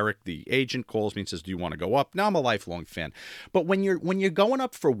 So Eric, the agent, calls me and says, do you want to go up? Now I'm a lifelong fan. But when you're going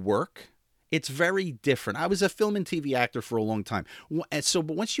up for work, it's very different. I was a film and TV actor for a long time. But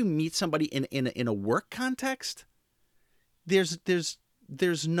once you meet somebody in a work context, there's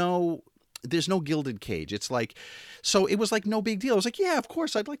no gilded cage. It's like, so it was like no big deal. I was like, yeah, of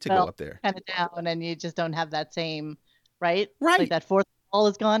course I'd like to go up there. Kind of down, and you just don't have that same, right? Right. Like that fourth wall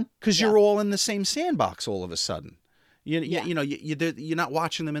is gone. Because you're all in the same sandbox all of a sudden. You're not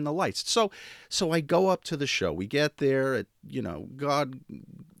watching them in the lights. So I go up to the show. We get there at,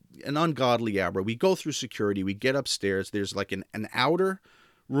 an ungodly hour. We go through security. We get upstairs. There's like an outer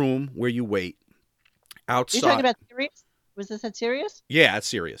room where you wait. Outside. You're talking about Sirius? Was this at Sirius? Yeah, it's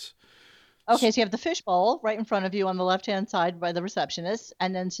Sirius. Okay, so you have the fishbowl right in front of you on the left-hand side by the receptionist,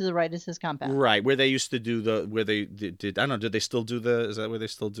 and then to the right is his compound. Right, where they used to do where they did. I don't know. Did they still do is that where they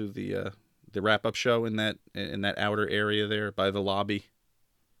still do the wrap-up show in that outer area there by the lobby?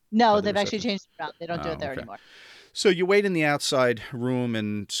 No, they've actually changed it around. They don't do it there anymore. So you wait in the outside room,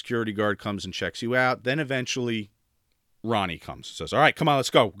 and security guard comes and checks you out. Then eventually, Ronnie comes, says, "All right, come on, let's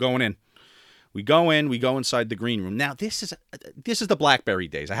go. Going in." We go inside the green room. Now, this is the BlackBerry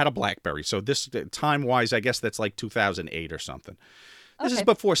days. I had a BlackBerry, so this time-wise, I guess that's like 2008 or something. This is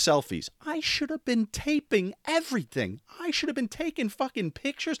before selfies. I should have been taping everything. I should have been taking fucking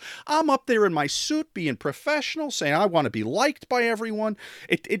pictures. I'm up there in my suit being professional, saying I want to be liked by everyone.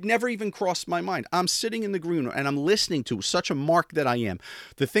 It never even crossed my mind. I'm sitting in the green room, and I'm listening to such a mark that I am.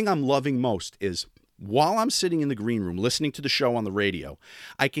 The thing I'm loving most is, while I'm sitting in the green room listening to the show on the radio,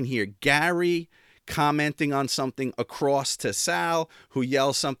 I can hear Gary commenting on something across to Sal, who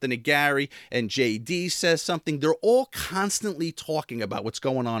yells something at Gary, and JD says something. They're all constantly talking about what's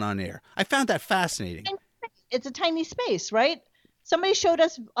going on air. I found that fascinating. It's a tiny space, right? Somebody showed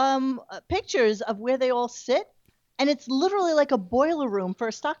us pictures of where they all sit, and it's literally like a boiler room for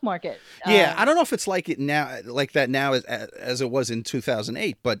a stock market. Yeah, I don't know if it's like that now as it was in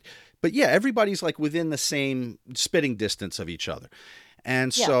 2008, but yeah, everybody's like within the same spitting distance of each other.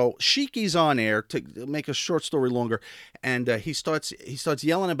 And so Sheiky's on air, to make a short story longer, and he starts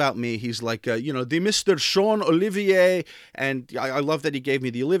yelling about me. He's like, the Mr. Sean Olivier, and I love that he gave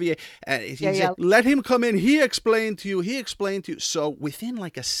me the Olivier. And he said, let him come in. He explained to you. So within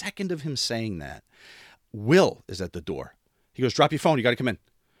like a second of him saying that, Will is at the door. He goes, drop your phone. You got to come in.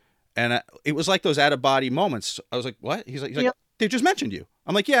 And it was like those out-of-body moments. I was like, what? He's like, they just mentioned you.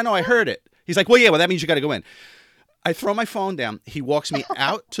 I'm like, yeah, no, I heard it. He's like, well, that means you got to go in. I throw my phone down. He walks me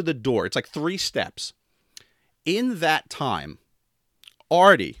out to the door. It's like 3 steps. In that time,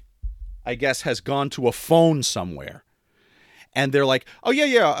 Artie, I guess, has gone to a phone somewhere. And they're like, oh,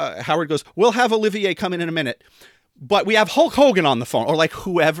 yeah. Howard goes, we'll have Olivier come in a minute. But we have Hulk Hogan on the phone, or like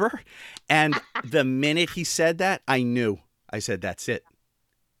whoever. And the minute he said that, I knew. I said, that's it.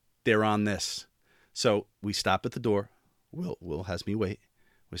 They're on this. So we stop at the door. Will has me wait.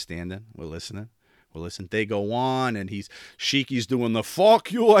 We're standing. We're listening. They go on, and Sheiky's doing the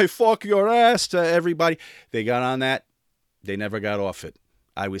fuck you, I fuck your ass to everybody. They got on that. They never got off it.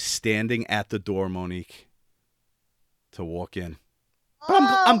 I was standing at the door, Monique, to walk in. But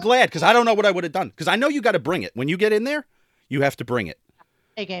I'm glad, because I don't know what I would have done. Because I know you got to bring it. When you get in there, you have to bring it.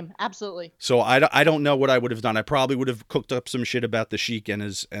 A game, absolutely. So I don't know what I would have done. I probably would have cooked up some shit about the Sheik and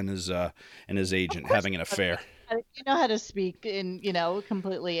his agent having an affair. You know how to speak in,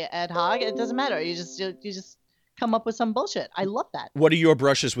 completely ad hoc. It doesn't matter. You just come up with some bullshit. I love that. What are your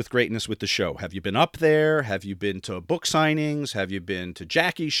brushes with greatness with the show? Have you been up there? Have you been to book signings? Have you been to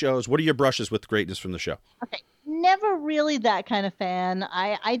Jackie's shows? What are your brushes with greatness from the show? Okay. Never really that kind of fan.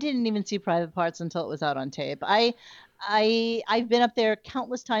 I didn't even see Private Parts until it was out on tape. I've been up there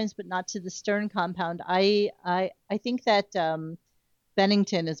countless times, but not to the Stern compound. I think that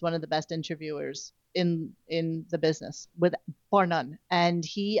Bennington is one of the best interviewers in the business, with bar none. And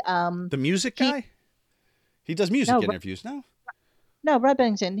he the music guy. He does music No, interviews now. No, Brad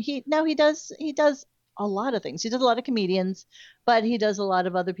Bennington. He does a lot of things. He does a lot of comedians, but he does a lot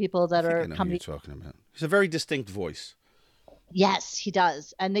of other people I that think I are know who you're comedy. talking about. He's a very distinct voice. Yes, he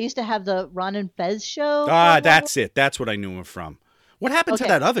does. And they used to have the Ron and Fez show. For a Ah, long- that's it. That's what I knew him from. What happened to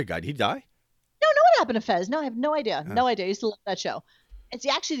Okay. that other guy? Did he die? No, what happened to Fez? No, I have no idea. Oh. No idea. I used to love that show. It's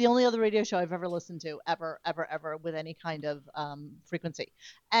actually the only other radio show I've ever listened to, ever, with any kind of frequency.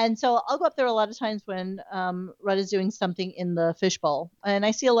 And so I'll go up there a lot of times when Rudd is doing something in the fishbowl. And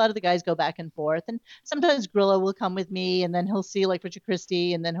I see a lot of the guys go back and forth. And sometimes Grillo will come with me, and then he'll see like Richard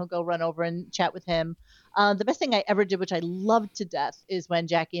Christie, and then he'll go run over and chat with him. The best thing I ever did, which I loved to death, is when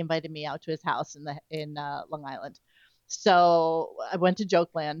Jackie invited me out to his house in Long Island. So I went to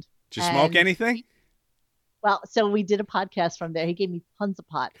Jokeland. Did you smoke anything? Well, so we did a podcast from there. He gave me tons of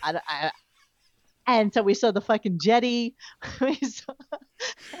pot. And so we saw the fucking jetty.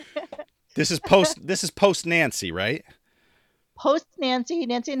 This is post Nancy, right? Post Nancy.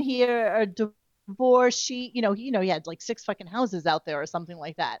 Nancy and he are divorced. He had like 6 fucking houses out there or something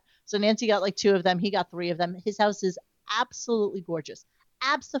like that. So Nancy got like 2 of them. He got 3 of them. His house is absolutely gorgeous.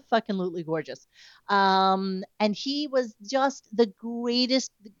 Abso-fucking-lutely gorgeous. And he was just the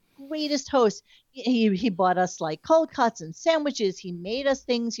greatest host. He bought us like cold cuts and sandwiches. He made us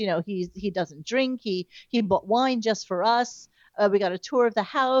things. He doesn't drink. He bought wine just for us. We got a tour of the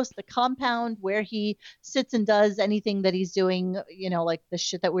house, the compound where he sits and does anything that he's doing, like the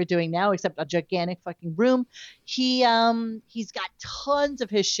shit that we're doing now, except a gigantic fucking room. He's got tons of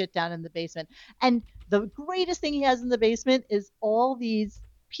his shit down in the basement. And the greatest thing he has in the basement is all these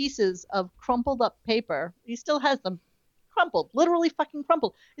pieces of crumpled up paper. He still has them crumpled, literally fucking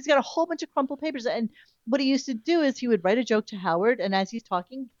crumpled. He's got a whole bunch of crumpled papers. And what he used to do is he would write a joke to Howard, and as he's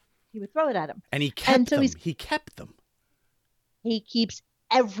talking, he would throw it at him. And he kept them. He kept them. He keeps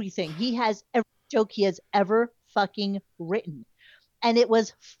everything. He has every joke he has ever fucking written. And it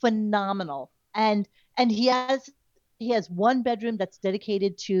was phenomenal. And he has one bedroom that's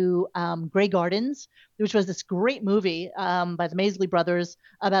dedicated to Grey Gardens, which was this great movie by the Maisley brothers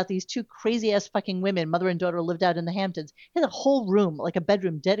about these 2 crazy ass fucking women, mother and daughter, lived out in the Hamptons. He has a whole room, like a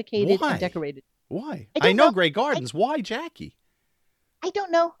bedroom dedicated and decorated. Why? I know Grey Gardens. Why Jackie? I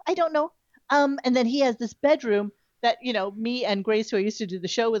don't know. And then he has this bedroom that, me and Grace, who I used to do the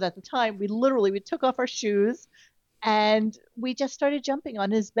show with at the time, we took off our shoes and we just started jumping on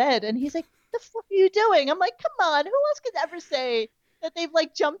his bed. And he's like, "The fuck are you doing?" I'm like, "Come on, who else could ever say that they've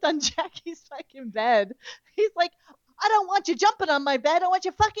like jumped on Jackie's fucking bed?" He's like, "I don't want you jumping on my bed. I want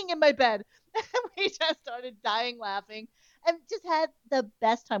you fucking in my bed." And we just started dying laughing and just had the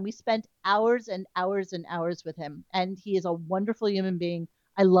best time. We spent hours and hours and hours with him, and he is a wonderful human being.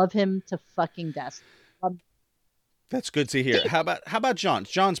 I love him to fucking death. That's good to hear. How about John?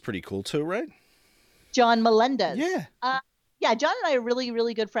 John's pretty cool too, right? John Melendez. Yeah. Yeah, John and I are really,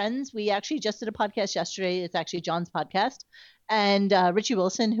 really good friends. We actually just did a podcast yesterday. It's actually John's podcast. And Richie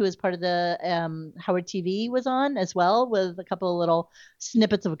Wilson, who is part of the Howard TV, was on as well with a couple of little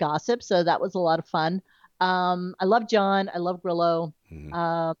snippets of gossip. So that was a lot of fun. I love John. I love Grillo.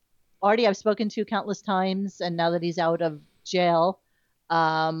 Mm-hmm. Artie, I've spoken to countless times. And now that he's out of jail,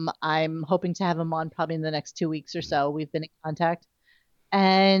 I'm hoping to have him on probably in the next 2 weeks or so. We've been in contact.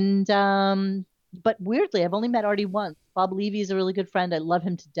 And but weirdly, I've only met Artie once. Bob Levy is a really good friend. I love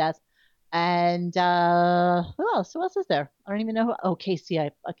him to death. And who else? Who else is there? I don't even know who. Oh, Casey.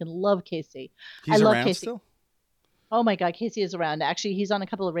 I fucking love Casey. He's I love around Casey. still? Oh my God, Casey is around. Actually, he's on a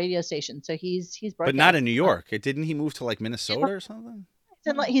couple of radio stations, so he's But not in New York. Didn't he move to like Minnesota or something?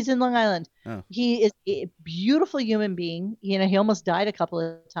 He's in Long Island. Oh. He is a beautiful human being. He almost died a couple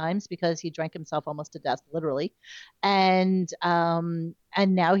of times because he drank himself almost to death, literally. And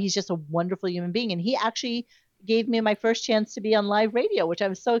now he's just a wonderful human being. And he actually gave me my first chance to be on live radio, which I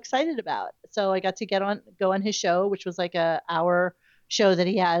was so excited about. So I got to go on his show, which was like a hour show that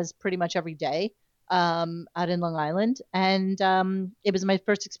he has pretty much every day. Out in Long Island. And it was my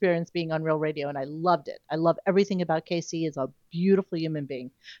first experience being on real radio, and I loved it. I love everything about Casey. He's a beautiful human being.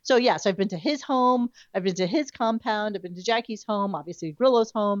 So yes, I've been to his home. I've been to his compound. I've been to Jackie's home, obviously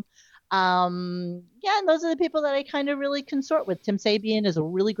Grillo's home. And those are the people that I kind of really consort with. Tim Sabian is a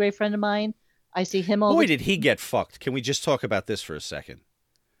really great friend of mine. I see him all Boy, did he get fucked. Can we just talk about this for a second?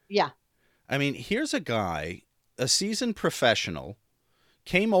 Yeah. I mean, here's a guy, a seasoned professional,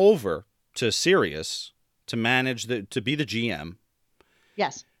 came over to Sirius to manage to be the GM.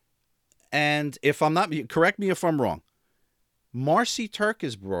 Yes. And if I'm not, correct me if I'm wrong, Marcy Turk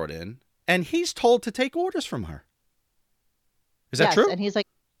is brought in and he's told to take orders from her. Is that true? And he's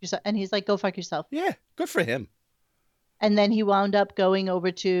like, go fuck yourself. Yeah. Good for him. And then he wound up going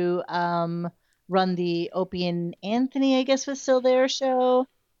over to run the Opie and Anthony, I guess was still their show.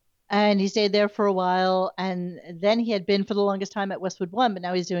 And he stayed there for a while. And then he had been for the longest time at Westwood One, but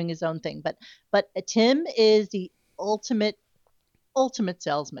now he's doing his own thing. But Tim is the ultimate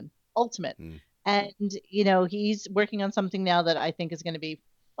salesman. Ultimate. And, he's working on something now that I think is going to be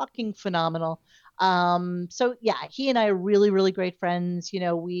fucking phenomenal. So yeah, he and I are really, really great friends.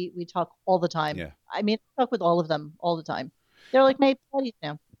 We talk all the time. Yeah. I mean, I talk with all of them all the time. They're like my buddies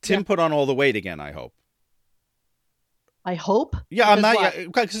now. Tim put on all the weight again, I hope. I hope. Yeah, I'm not,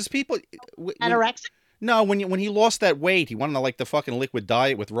 because people anorexic. No, when he lost that weight, he went on the fucking liquid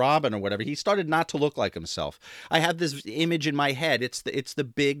diet with Robin or whatever. He started not to look like himself. I have this image in my head. It's the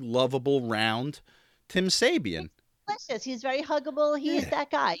big, lovable, round Tim Sabean. He's delicious. He's very huggable. He is that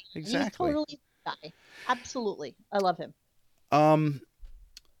guy. Exactly. He's totally that guy. Absolutely. I love him.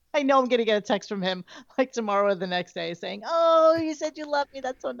 I know I'm going to get a text from him like tomorrow or the next day saying, "Oh, you said you love me.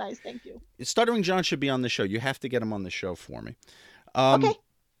 That's so nice. Thank you." Stuttering John should be on the show. You have to get him on the show for me. Okay.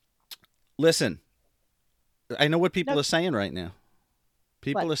 Listen, I know what people are saying right now.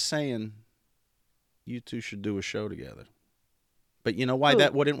 People are saying you two should do a show together. But you know why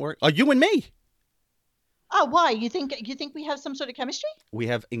that wouldn't work? Oh, you and me. Oh, why? You think we have some sort of chemistry? We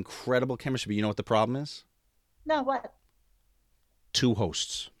have incredible chemistry, but you know what the problem is? No, what? 2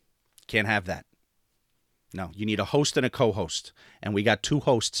 hosts. Can't have that. No, you need a host and a co-host. And we got 2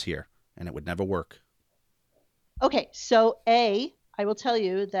 hosts here, and it would never work. Okay, so I will tell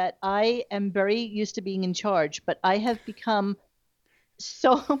you that I am very used to being in charge, but I have become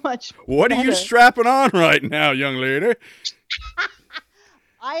so much What are you strapping on right now, young lady?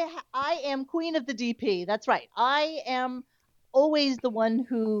 I am queen of the DP. That's right. I am always the one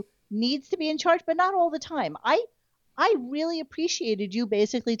who needs to be in charge, but not all the time. I really appreciated you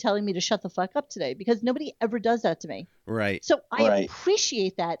basically telling me to shut the fuck up today because nobody ever does that to me. Right. So I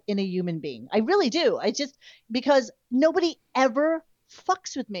appreciate that in a human being. I really do. Because nobody ever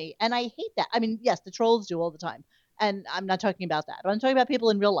fucks with me. And I hate that. I mean, yes, the trolls do all the time. And I'm not talking about that. I'm talking about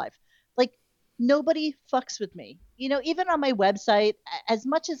people in real life. Like, nobody fucks with me. Even on my website, as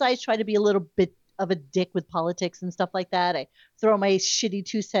much as I try to be a little bit of a dick with politics and stuff like that, I throw my shitty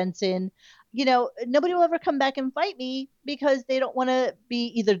 2 cents in. Nobody will ever come back and fight me because they don't want to be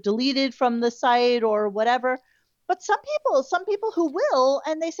either deleted from the site or whatever. But some people who will,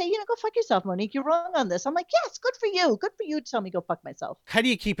 and they say, go fuck yourself, Monique. You're wrong on this. I'm like, yes, good for you. Good for you to tell me go fuck myself. How do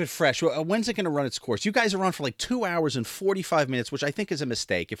you keep it fresh? When's it going to run its course? You guys are on for like 2 hours and 45 minutes, which I think is a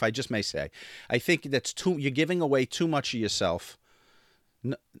mistake, if I just may say. I think you're giving away too much of yourself.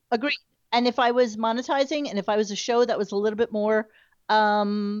 Agreed. And if I was monetizing and if I was a show that was a little bit more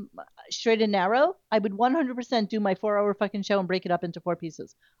straight and narrow, I would 100% do my 4-hour fucking show and break it up into 4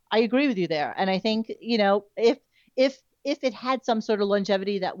 pieces. I agree with you there. And I think, if it had some sort of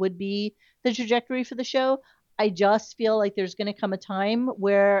longevity, that would be the trajectory for the show. I just feel like there's going to come a time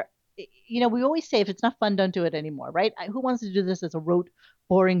where, we always say if it's not fun, don't do it anymore, right? Who wants to do this as a rote,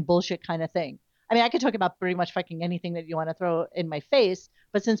 boring bullshit kind of thing? I mean, I could talk about pretty much fucking anything that you want to throw in my face,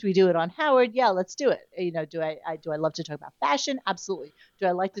 but since we do it on Howard, yeah, let's do it. Do I love to talk about fashion? Absolutely. Do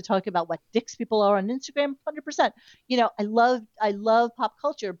I like to talk about what dicks people are on Instagram? 100%. I love pop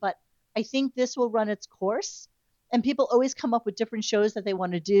culture, but I think this will run its course. And people always come up with different shows that they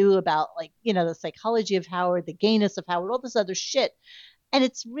want to do about, like, the psychology of Howard, the gayness of Howard, all this other shit. And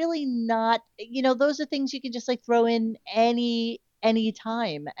it's really not, those are things you can just like throw in any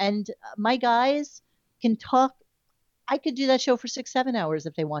time. And my guys can talk. I could do that show for 6-7 hours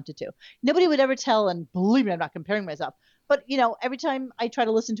if they wanted to. Nobody would ever tell, and believe me, I'm not comparing myself, but every time I try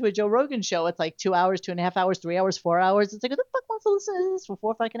to listen to a Joe Rogan show, it's like 2 hours, 2.5 hours, 3 hours, 4 hours. It's like, who the fuck wants to listen to this for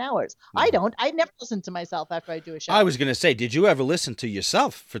 4 fucking hours? I don't. I never listen to myself after I do a show. I was going to say, did you ever listen to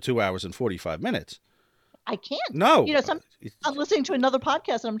yourself for 2 hours and 45 minutes? I can't. No. I'm listening to another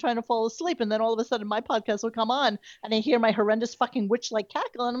podcast and I'm trying to fall asleep, and then all of a sudden my podcast will come on and I hear my horrendous fucking witch-like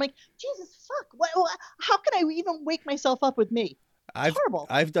cackle, and I'm like, Jesus fuck! How can I even wake myself up with me? Horrible.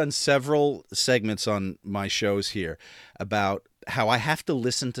 I've done several segments on my shows here about how I have to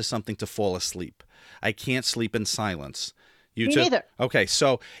listen to something to fall asleep. I can't sleep in silence. Me neither. Okay,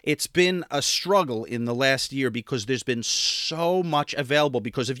 so it's been a struggle in the last year because there's been so much available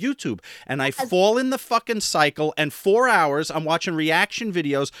because of YouTube. And I fall in the fucking cycle, and 4 hours I'm watching reaction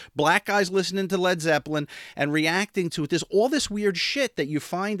videos, black guys listening to Led Zeppelin and reacting to it. There's all this weird shit that you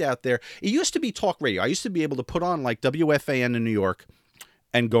find out there. It used to be talk radio. I used to be able to put on like WFAN in New York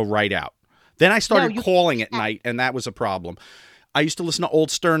and go right out. Then I started calling at night, and that was a problem. I used to listen to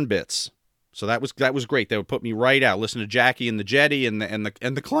old Stern bits. So that was great. They would put me right out, listen to Jackie and the Jetty and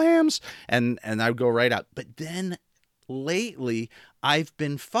the Clams, and I would go right out. But then lately I've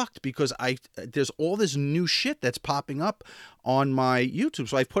been fucked because there's all this new shit that's popping up on my YouTube.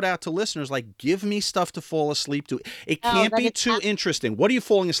 So I've put out to listeners, like, give me stuff to fall asleep to. It can't be too interesting. What are you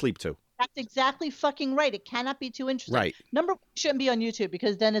falling asleep to? That's exactly fucking right. It cannot be too interesting. Right. Number one, it shouldn't be on YouTube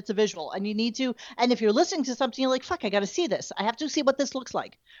because then it's a visual and you need to. And if you're listening to something, you're like, fuck, I got to see this. I have to see what this looks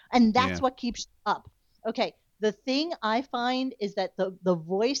like. And that's what keeps up. Okay. The thing I find is that the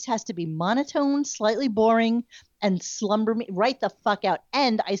voice has to be monotone, slightly boring, and slumber me right the fuck out.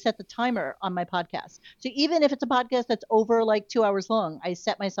 And I set the timer on my podcast. So even if it's a podcast that's over like 2 hours long, I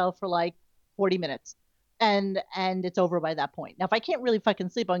set myself for like 40 minutes. And it's over by that point. Now, if I can't really fucking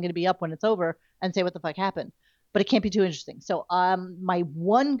sleep, I'm going to be up when it's over and say what the fuck happened. But it can't be too interesting. So my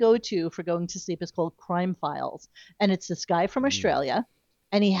one go-to for going to sleep is called Crime Files. And it's this guy from Australia.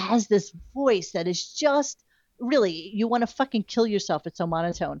 And he has this voice that is just really, you want to fucking kill yourself. It's so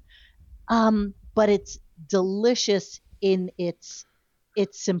monotone. But it's delicious in its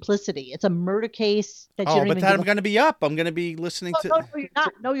simplicity. It's a murder case that you don't even I'm going to be up. I'm going to be listening to. No, you're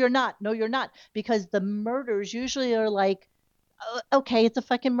not. No, you're not. No, you're not. Because the murders usually are like, okay, it's a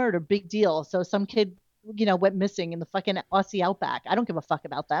fucking murder, big deal. So some kid, went missing in the fucking Aussie outback. I don't give a fuck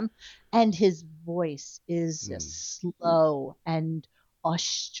about them. And his voice is just slow and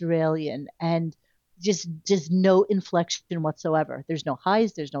Australian and just no inflection whatsoever. There's no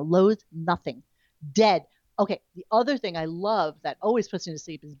highs, there's no lows, nothing. Dead. Okay, the other thing I love that always puts me to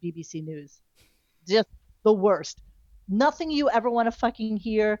sleep is BBC News. Just the worst. Nothing you ever want to fucking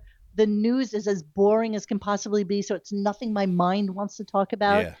hear. The news is as boring as can possibly be, so it's nothing my mind wants to talk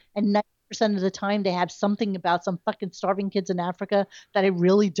about. Yeah. And 90% of the time they have something about some fucking starving kids in Africa that I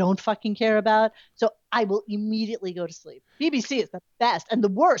really don't fucking care about. So I will immediately go to sleep. BBC is the best. And the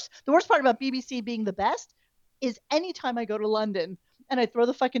worst part about BBC being the best is anytime I go to London and I throw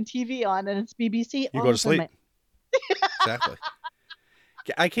the fucking TV on and it's BBC. You go to sleep. Exactly.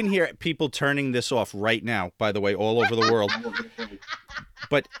 I can hear people turning this off right now, by the way, all over the world.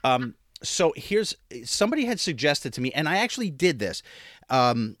 But so somebody had suggested to me, and I actually did this.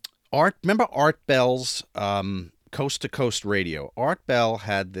 Remember Art Bell's Coast to Coast Radio? Art Bell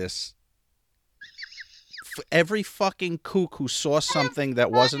had this. Every fucking kook who saw something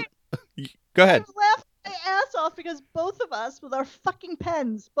that wasn't. Go ahead. I laughed my ass off because both of us with our fucking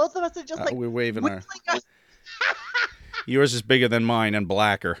pens, both of us are just like we're waving our. Yours is bigger than mine and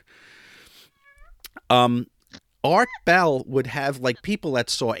blacker. Art Bell would have like people that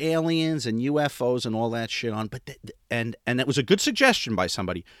saw aliens and UFOs and all that shit on, but and it was a good suggestion by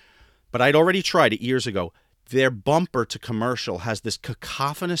somebody, but I'd already tried it years ago. Their bumper to commercial has this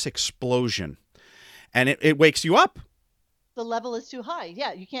cacophonous explosion, and it wakes you up. The level is too high.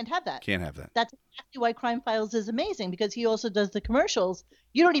 Yeah, you can't have that. Can't have that. That's exactly why Crime Files is amazing, because he also does the commercials.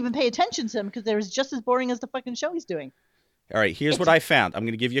 You don't even pay attention to him because they're just as boring as the fucking show he's doing. All right, here's what I found. I'm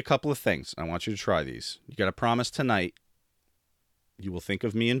going to give you a couple of things. I want you to try these. You got to promise tonight you will think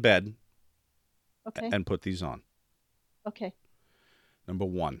of me in bed and put these on. Okay. Number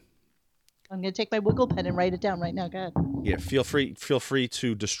 1. I'm going to take my wiggle pen and write it down right now. Go ahead. Yeah, feel free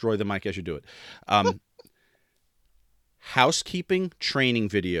to destroy the mic as you do it. Housekeeping training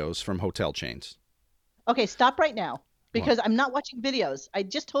videos from hotel chains. Okay, stop right now because I'm not watching videos. I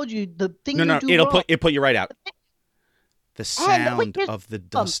just told you the thing it'll put you right out. The sound of the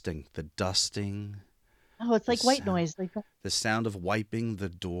dusting. The dusting. Oh, it's like white noise. Like the sound of wiping the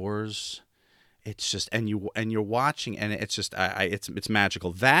doors. It's just and you're watching and it's just it's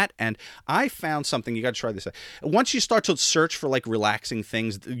magical. That and I found something, you got to try this. Once you start to search for like relaxing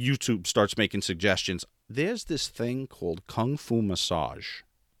things, YouTube starts making suggestions. There's this thing called Kung Fu massage.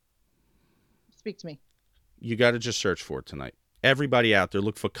 Speak to me. You got to just search for it tonight. Everybody out there,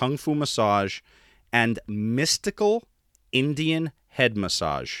 look for Kung Fu massage and mystical Indian head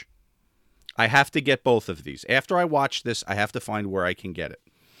massage. I have to get both of these. After I watch this, I have to find where I can get it.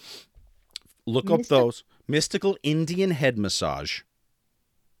 Look up those. Mystical Indian head massage.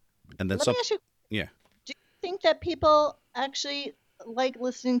 And then Let me ask you, yeah. Do you think that people actually like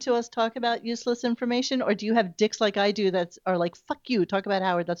listening to us talk about useless information, or do you have dicks like I do that are like, fuck you, talk about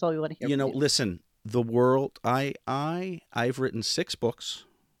Howard, that's all we want to hear. Listen, the world, I've written 6 books.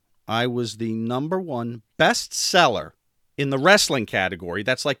 I was the #1 bestseller in the wrestling category.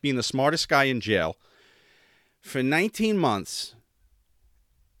 That's like being the smartest guy in jail for 19 months.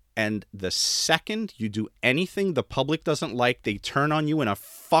 And the second you do anything the public doesn't like, they turn on you in a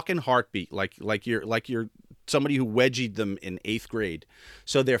fucking heartbeat, like you're somebody who wedgied them in 8th grade.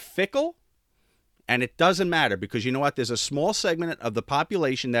 So they're fickle, and it doesn't matter because you know what? There's a small segment of the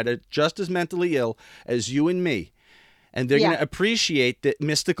population that are just as mentally ill as you and me, and they're going to appreciate the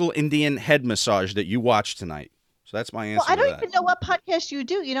mystical Indian head massage that you watched tonight. So that's my Well, answer I to don't that. even know what podcast you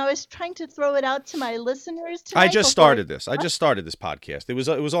do. I was trying to throw it out to my listeners tonight. I just before started this. I just started this podcast. It was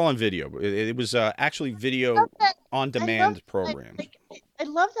all on video. It was actually video love that. on demand program. I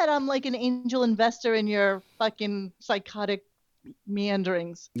love that I'm like an angel investor in your fucking psychotic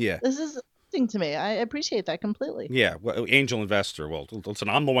meanderings. Yeah. This is interesting to me. I appreciate that completely. Yeah, well, angel investor. Well, listen,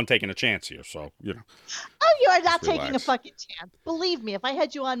 I'm the one taking a chance here, so Oh, you are not Just taking a relax. fucking chance. Believe me, if I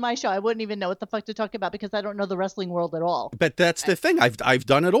had you on my show, I wouldn't even know what the fuck to talk about because I don't know the wrestling world at all. But that's the thing. I've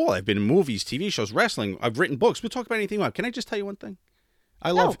done it all. I've been in movies, TV shows, wrestling. I've written books. We'll talk about anything you want. Can I just tell you one thing?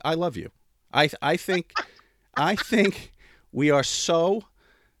 I love you. I think we are so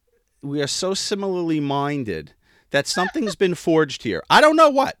similarly minded that something's been forged here. I don't know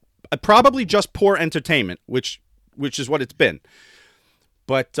what. Probably just poor entertainment, which is what it's been.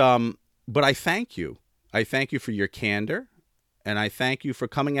 But I thank you. I thank you for your candor, and I thank you for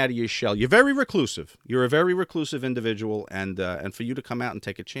coming out of your shell. You're very reclusive. You're a very reclusive individual, and for you to come out and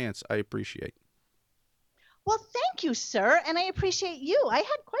take a chance, I appreciate. Well, thank you, sir, and I appreciate you. I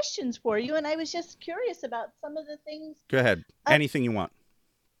had questions for you, and I was just curious about some of the things. Go ahead. Anything you want.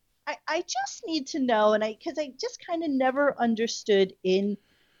 I just need to know, because I just kind of never understood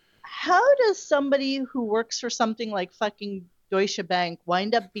how does somebody who works for something like fucking Deutsche Bank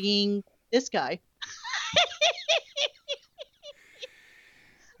wind up being this guy?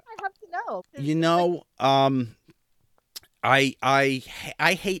 I have to know. 'Cause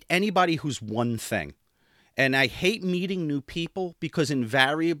I hate anybody who's one thing. And I hate meeting new people because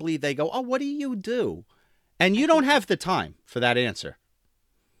invariably they go, "Oh, what do you do?" And you don't have the time for that answer.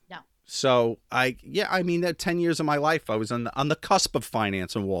 No. So that 10 years of my life, I was on the cusp of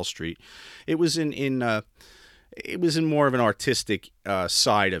finance on Wall Street. It was in more of an artistic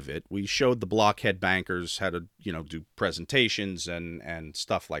side of it. We showed the blockhead bankers how to do presentations and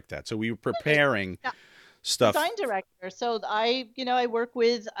stuff like that. So we were preparing stuff. Design director. So I work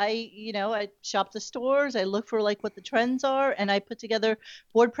with, I shop the stores. I look for like what the trends are, and I put together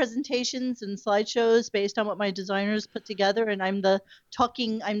board presentations and slideshows based on what my designers put together. And I'm the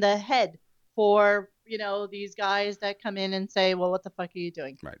head for, these guys that come in and say, well, what the fuck are you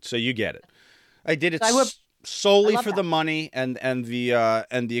doing? Right. So you get it. I did it So solely I for love the that. money and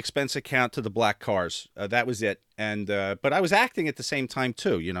the expense account to the black cars. That was it. And but I was acting at the same time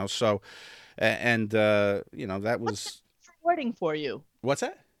too, so that was Rewarding for you. What's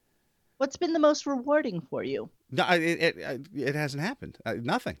that? What's been the most rewarding for you? No, it hasn't happened.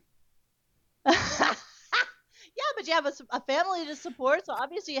 Nothing. Yeah, but you have a family to support, so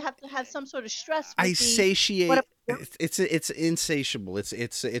obviously you have to have some sort of stress. I satiate. It's insatiable.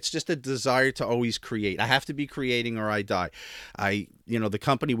 It's just a desire to always create. I have to be creating or I die. The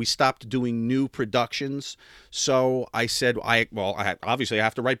company, we stopped doing new productions, so I said obviously I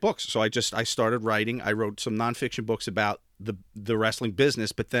have to write books. So I started writing. I wrote some nonfiction books about the wrestling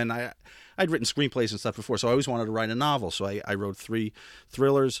business, but then I'd written screenplays and stuff before, so I always wanted to write a novel. So I wrote 3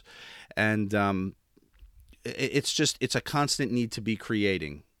 thrillers, and it's a constant need to be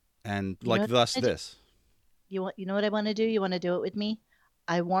creating, and this. You know what I want to do? You want to do it with me?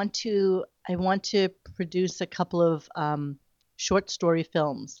 I want to produce a couple of short story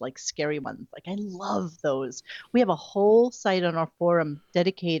films, like scary ones. Like I love those. We have a whole site on our forum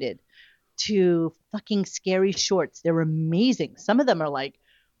dedicated to fucking scary shorts. They're amazing. Some of them are like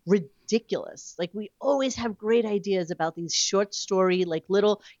ridiculous. Like we always have great ideas about these short story, like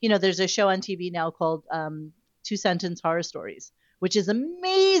little, there's a show on TV now called 2-sentence horror stories, which is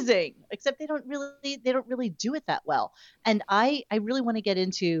amazing, except they don't really do it that well. And I really want to get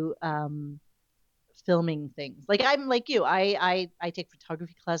into filming things. Like I'm like you, I take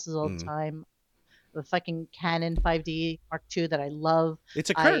photography classes all the time. The fucking Canon 5D Mark II that I love. It's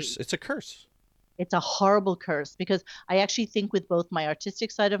a curse. It's a curse. It's a horrible curse because I actually think with both my artistic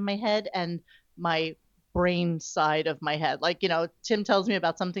side of my head and my brain side of my head. Like, Tim tells me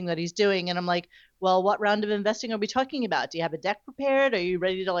about something that he's doing and I'm like, well, what round of investing are we talking about? Do you have a deck prepared? Are you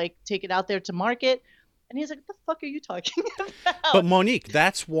ready to like take it out there to market? And he's like, what the fuck are you talking about? But Monique,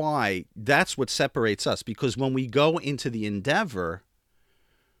 that's what separates us, because when we go into the endeavor,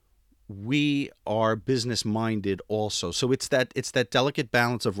 we are business minded also. So it's that delicate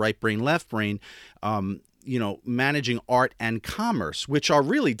balance of right brain, left brain, managing art and commerce, which are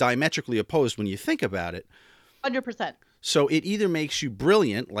really diametrically opposed when you think about it. 100%. So it either makes you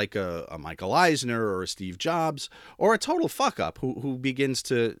brilliant, like a Michael Eisner or a Steve Jobs, or a total fuck up who begins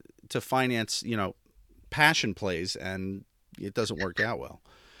to finance, passion plays, and it doesn't work out well.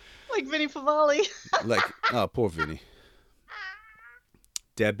 Like Vinny Favale. Poor Vinny.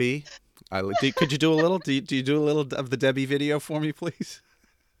 Debbie, could you do a little? Do you do a little of the Debbie video for me, please?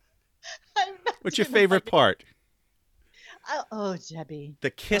 What's your favorite part? Oh, Debbie. The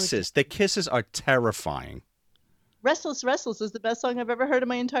kisses are terrifying. Restless Restless is the best song I've ever heard in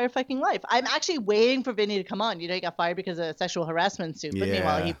my entire fucking life. I'm actually waiting for Vinny to come on. You know, he got fired because of a sexual harassment suit. But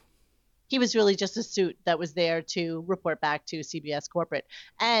meanwhile, he was really just a suit that was there to report back to CBS corporate.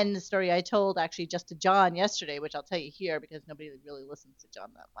 And the story I told actually just to John yesterday, which I'll tell you here because nobody really listens to John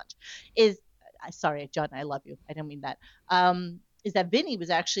that much, is sorry, John, I love you. I didn't mean that. Is that Vinny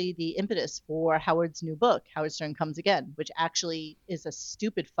was actually the impetus for Howard's new book, Howard Stern Comes Again, which actually is a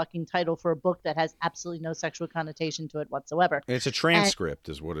stupid fucking title for a book that has absolutely no sexual connotation to it whatsoever. It's a transcript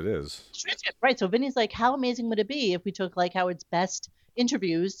is what it is. Transcript, right. So Vinny's like, how amazing would it be if we took like Howard's best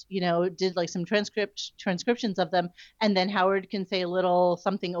interviews, you know, did like some transcriptions of them, and then Howard can say a little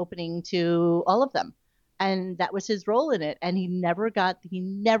something opening to all of them. And that was his role in it. And he never got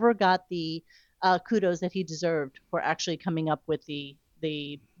the kudos that he deserved for actually coming up with the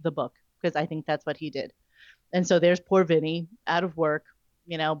book, because I think that's what he did. And so there's poor Vinny out of work,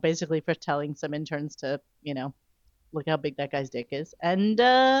 you know, basically for telling some interns to, you know, look how big that guy's dick is, and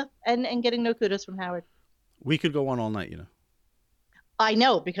getting no kudos from Howard. We could go on all night, you know. I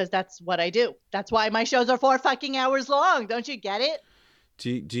know, because that's what I do. That's why my shows are 4 fucking hours long. Don't you get it?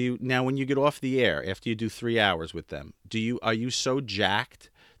 Do you now, when you get off the air after you do 3 hours with them, are you so jacked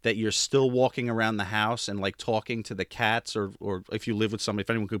that you're still walking around the house and like talking to the cats, or if you live with somebody, if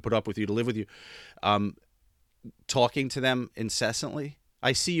anyone could put up with you to live with you, talking to them incessantly?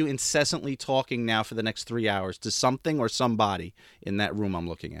 I see you incessantly talking now for the next 3 hours to something or somebody in that room I'm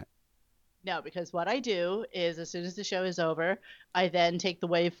looking at. No, because what I do is as soon as the show is over, I then take the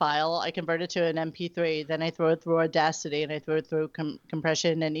WAV file, I convert it to an MP3, then I throw it through Audacity, and I throw it through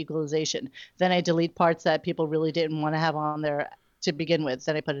compression and equalization. Then I delete parts that people really didn't want to have on there to begin with.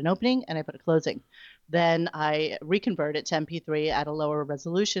 Then I put an opening and I put a closing. Then I reconvert it to MP3 at a lower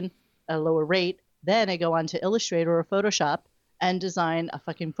resolution, a lower rate. Then I go on to Illustrator or Photoshop and design a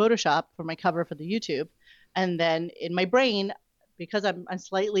fucking Photoshop for my cover for the YouTube. And then in my brain, because I'm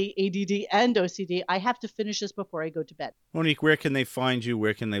slightly ADD and OCD, I have to finish this before I go to bed. Monique, where can they find you?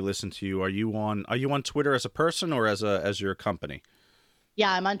 Where can they listen to you? Are you on Twitter as a person or as your company?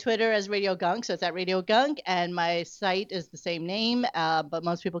 Yeah, I'm on Twitter as Radio Gunk, so it's at Radio Gunk, and my site is the same name, but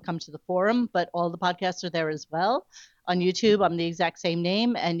most people come to the forum, but all the podcasts are there as well. On YouTube, I'm the exact same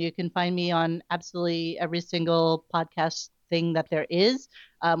name, and you can find me on absolutely every single podcast thing that there is.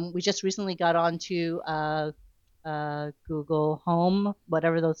 We just recently got onto Google Home,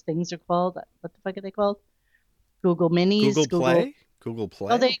 whatever those things are called. What the fuck are they called? Google Minis. Google Play? Google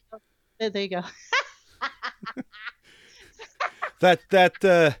Play? Oh, there you go. There you go. That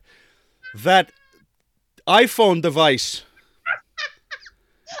iPhone device.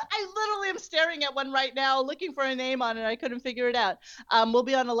 I literally am staring at one right now, looking for a name on it. I couldn't figure it out. We'll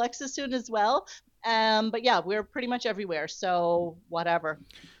be on Alexa soon as well. But yeah, we're pretty much everywhere. So whatever.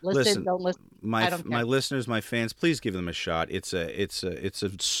 Listen, don't listen. My listeners, my fans, please give them a shot. It's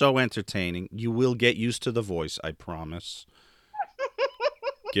so entertaining. You will get used to the voice, I promise.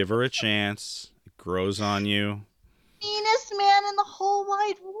 Give her a chance. It grows on you. Meanest man in the whole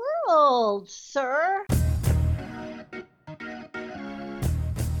wide world, sir.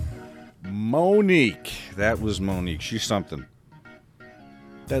 Monique. That was Monique. She's something.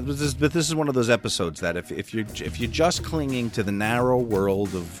 But this is one of those episodes that if you're just clinging to the narrow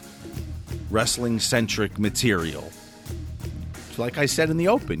world of wrestling-centric material, like I said in the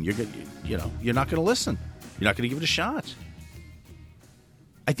open, you're not going to listen. You're not going to give it a shot.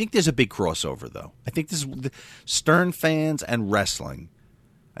 I think there's a big crossover, though. I think this is Stern fans and wrestling.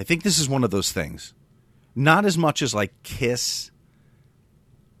 I think this is one of those things. Not as much as like Kiss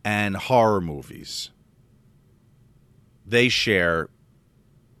and horror movies. They share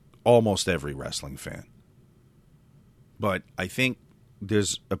almost every wrestling fan. But I think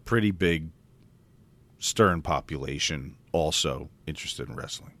there's a pretty big Stern population also interested in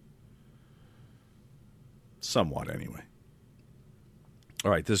wrestling. Somewhat, anyway. All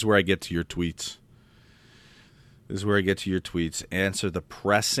right, this is where I get to your tweets. Answer the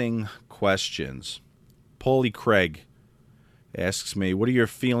pressing questions. Paulie Craig asks me, what are your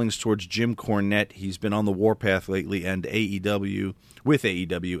feelings towards Jim Cornette? He's been on the warpath lately and with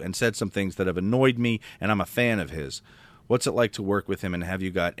AEW, and said some things that have annoyed me, and I'm a fan of his. What's it like to work with him, and have you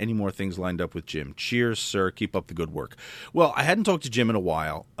got any more things lined up with Jim? Cheers, sir. Keep up the good work. Well, I hadn't talked to Jim in a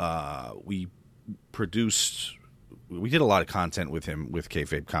while. We did a lot of content with him with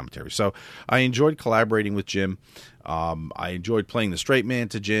Kayfabe Commentary. So I enjoyed collaborating with Jim. I enjoyed playing the straight man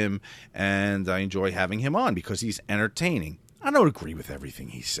to Jim, and I enjoy having him on because he's entertaining. I don't agree with everything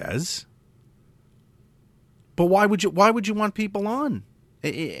he says. But why would you want people on?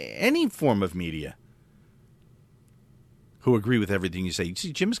 Any form of media. who agree with everything you say. You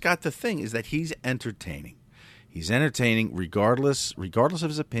see, Jim's got the thing is that he's entertaining. He's entertaining regardless of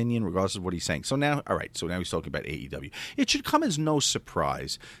his opinion, regardless of what he's saying. So now, all right, so now he's talking about AEW. It should come as no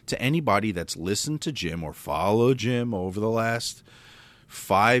surprise to anybody that's listened to Jim or followed Jim over the last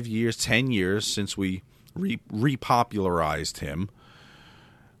 5 years, 10 years since we repopularized him,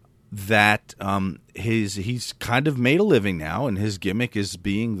 that he's kind of made a living now, and his gimmick is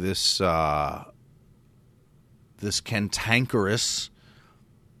being this cantankerous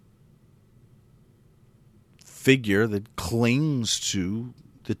figure that clings to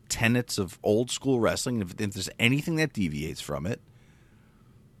the tenets of old school wrestling. If there's anything that deviates from it,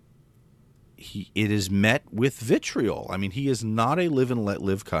 it is met with vitriol. I mean, he is not a live and let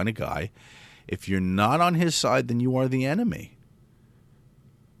live kind of guy. If you're not on his side, then you are the enemy.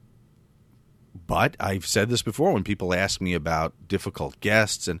 But I've said this before when people ask me about difficult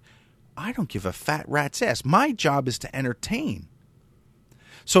guests, and I don't give a fat rat's ass. My job is to entertain.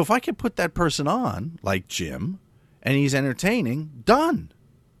 So if I could put that person on, like Jim, and he's entertaining, done.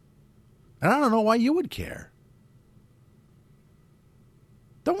 And I don't know why you would care.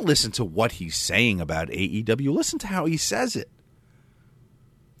 Don't listen to what he's saying about AEW. Listen to how he says it.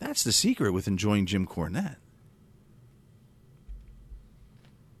 That's the secret with enjoying Jim Cornette.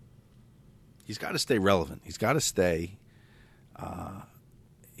 He's got to stay relevant. He's got to stay.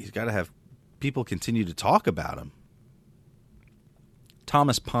 He's got to have people continue to talk about him.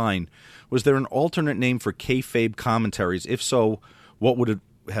 Thomas Pine, was there an alternate name for kayfabe commentaries? If so, what would it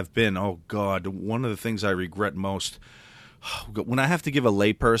have been? Oh, God, one of the things I regret most, when I have to give a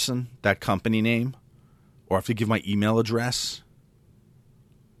layperson that company name, or I have to give my email address,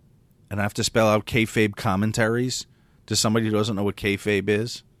 and I have to spell out kayfabe commentaries to somebody who doesn't know what kayfabe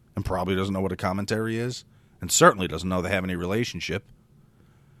is, and probably doesn't know what a commentary is, and certainly doesn't know they have any relationship.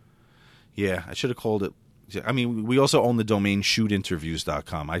 Yeah, I should have called it. I mean, we also own the domain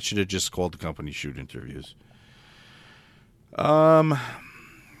shootinterviews.com. I should have just called the company Shoot Interviews. Couple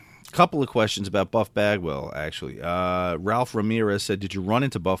of questions about Buff Bagwell, actually. Ralph Ramirez said, did you run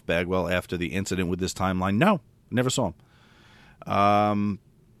into Buff Bagwell after the incident with this timeline? No, never saw him.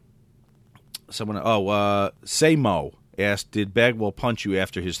 Say Mo asked, did Bagwell punch you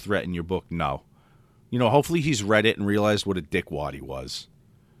after his threat in your book? No. You know, hopefully he's read it and realized what a dickwad he was.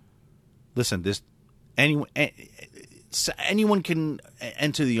 Listen, anyone can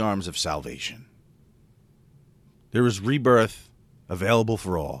enter the arms of salvation. There is rebirth available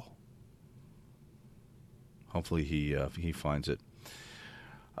for all. Hopefully he finds it.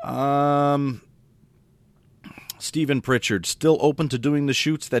 Stephen Pritchard, still open to doing the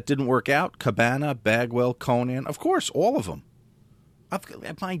shoots that didn't work out? Cabana, Bagwell, Conan, of course, all of them.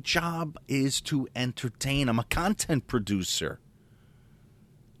 My job is to entertain. I'm a content producer.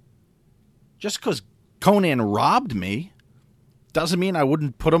 Just because Conan robbed me doesn't mean I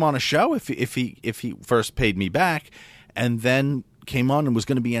wouldn't put him on a show if he first paid me back and then came on and was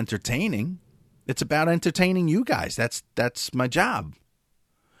going to be entertaining. It's about entertaining you guys. That's my job.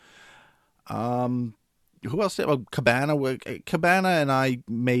 Who else? Cabana and I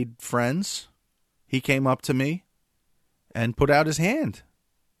made friends. He came up to me and put out his hand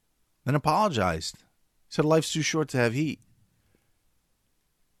and apologized. He said life's too short to have heat.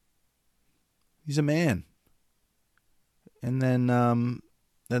 He's a man. And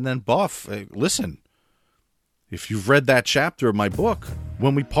then Buff, listen, if you've read that chapter of my book,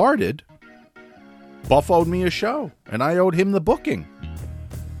 when we parted, Buff owed me a show, and I owed him the booking.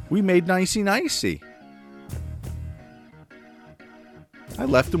 We made nicey-nicey. I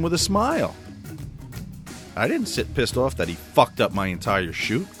left him with a smile. I didn't sit pissed off that he fucked up my entire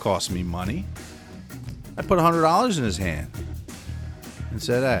shoot, cost me money. I put $100 in his hand and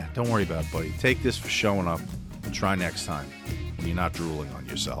said, don't worry about it, buddy. Take this for showing up and try next time when you're not drooling on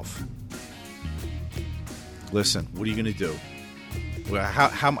yourself. Listen, what are you going to do?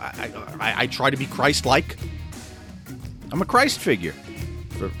 I try to be Christ-like. I'm a Christ figure,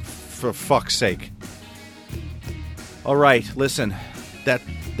 for fuck's sake. All right, listen,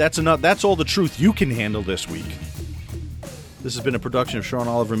 that's enough. That's all the truth you can handle this week. This has been a production of Sean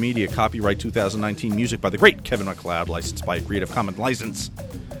Oliver Media, copyright 2019, music by the great Kevin MacLeod, licensed by a Creative Commons license.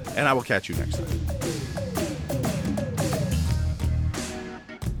 And I will catch you next time.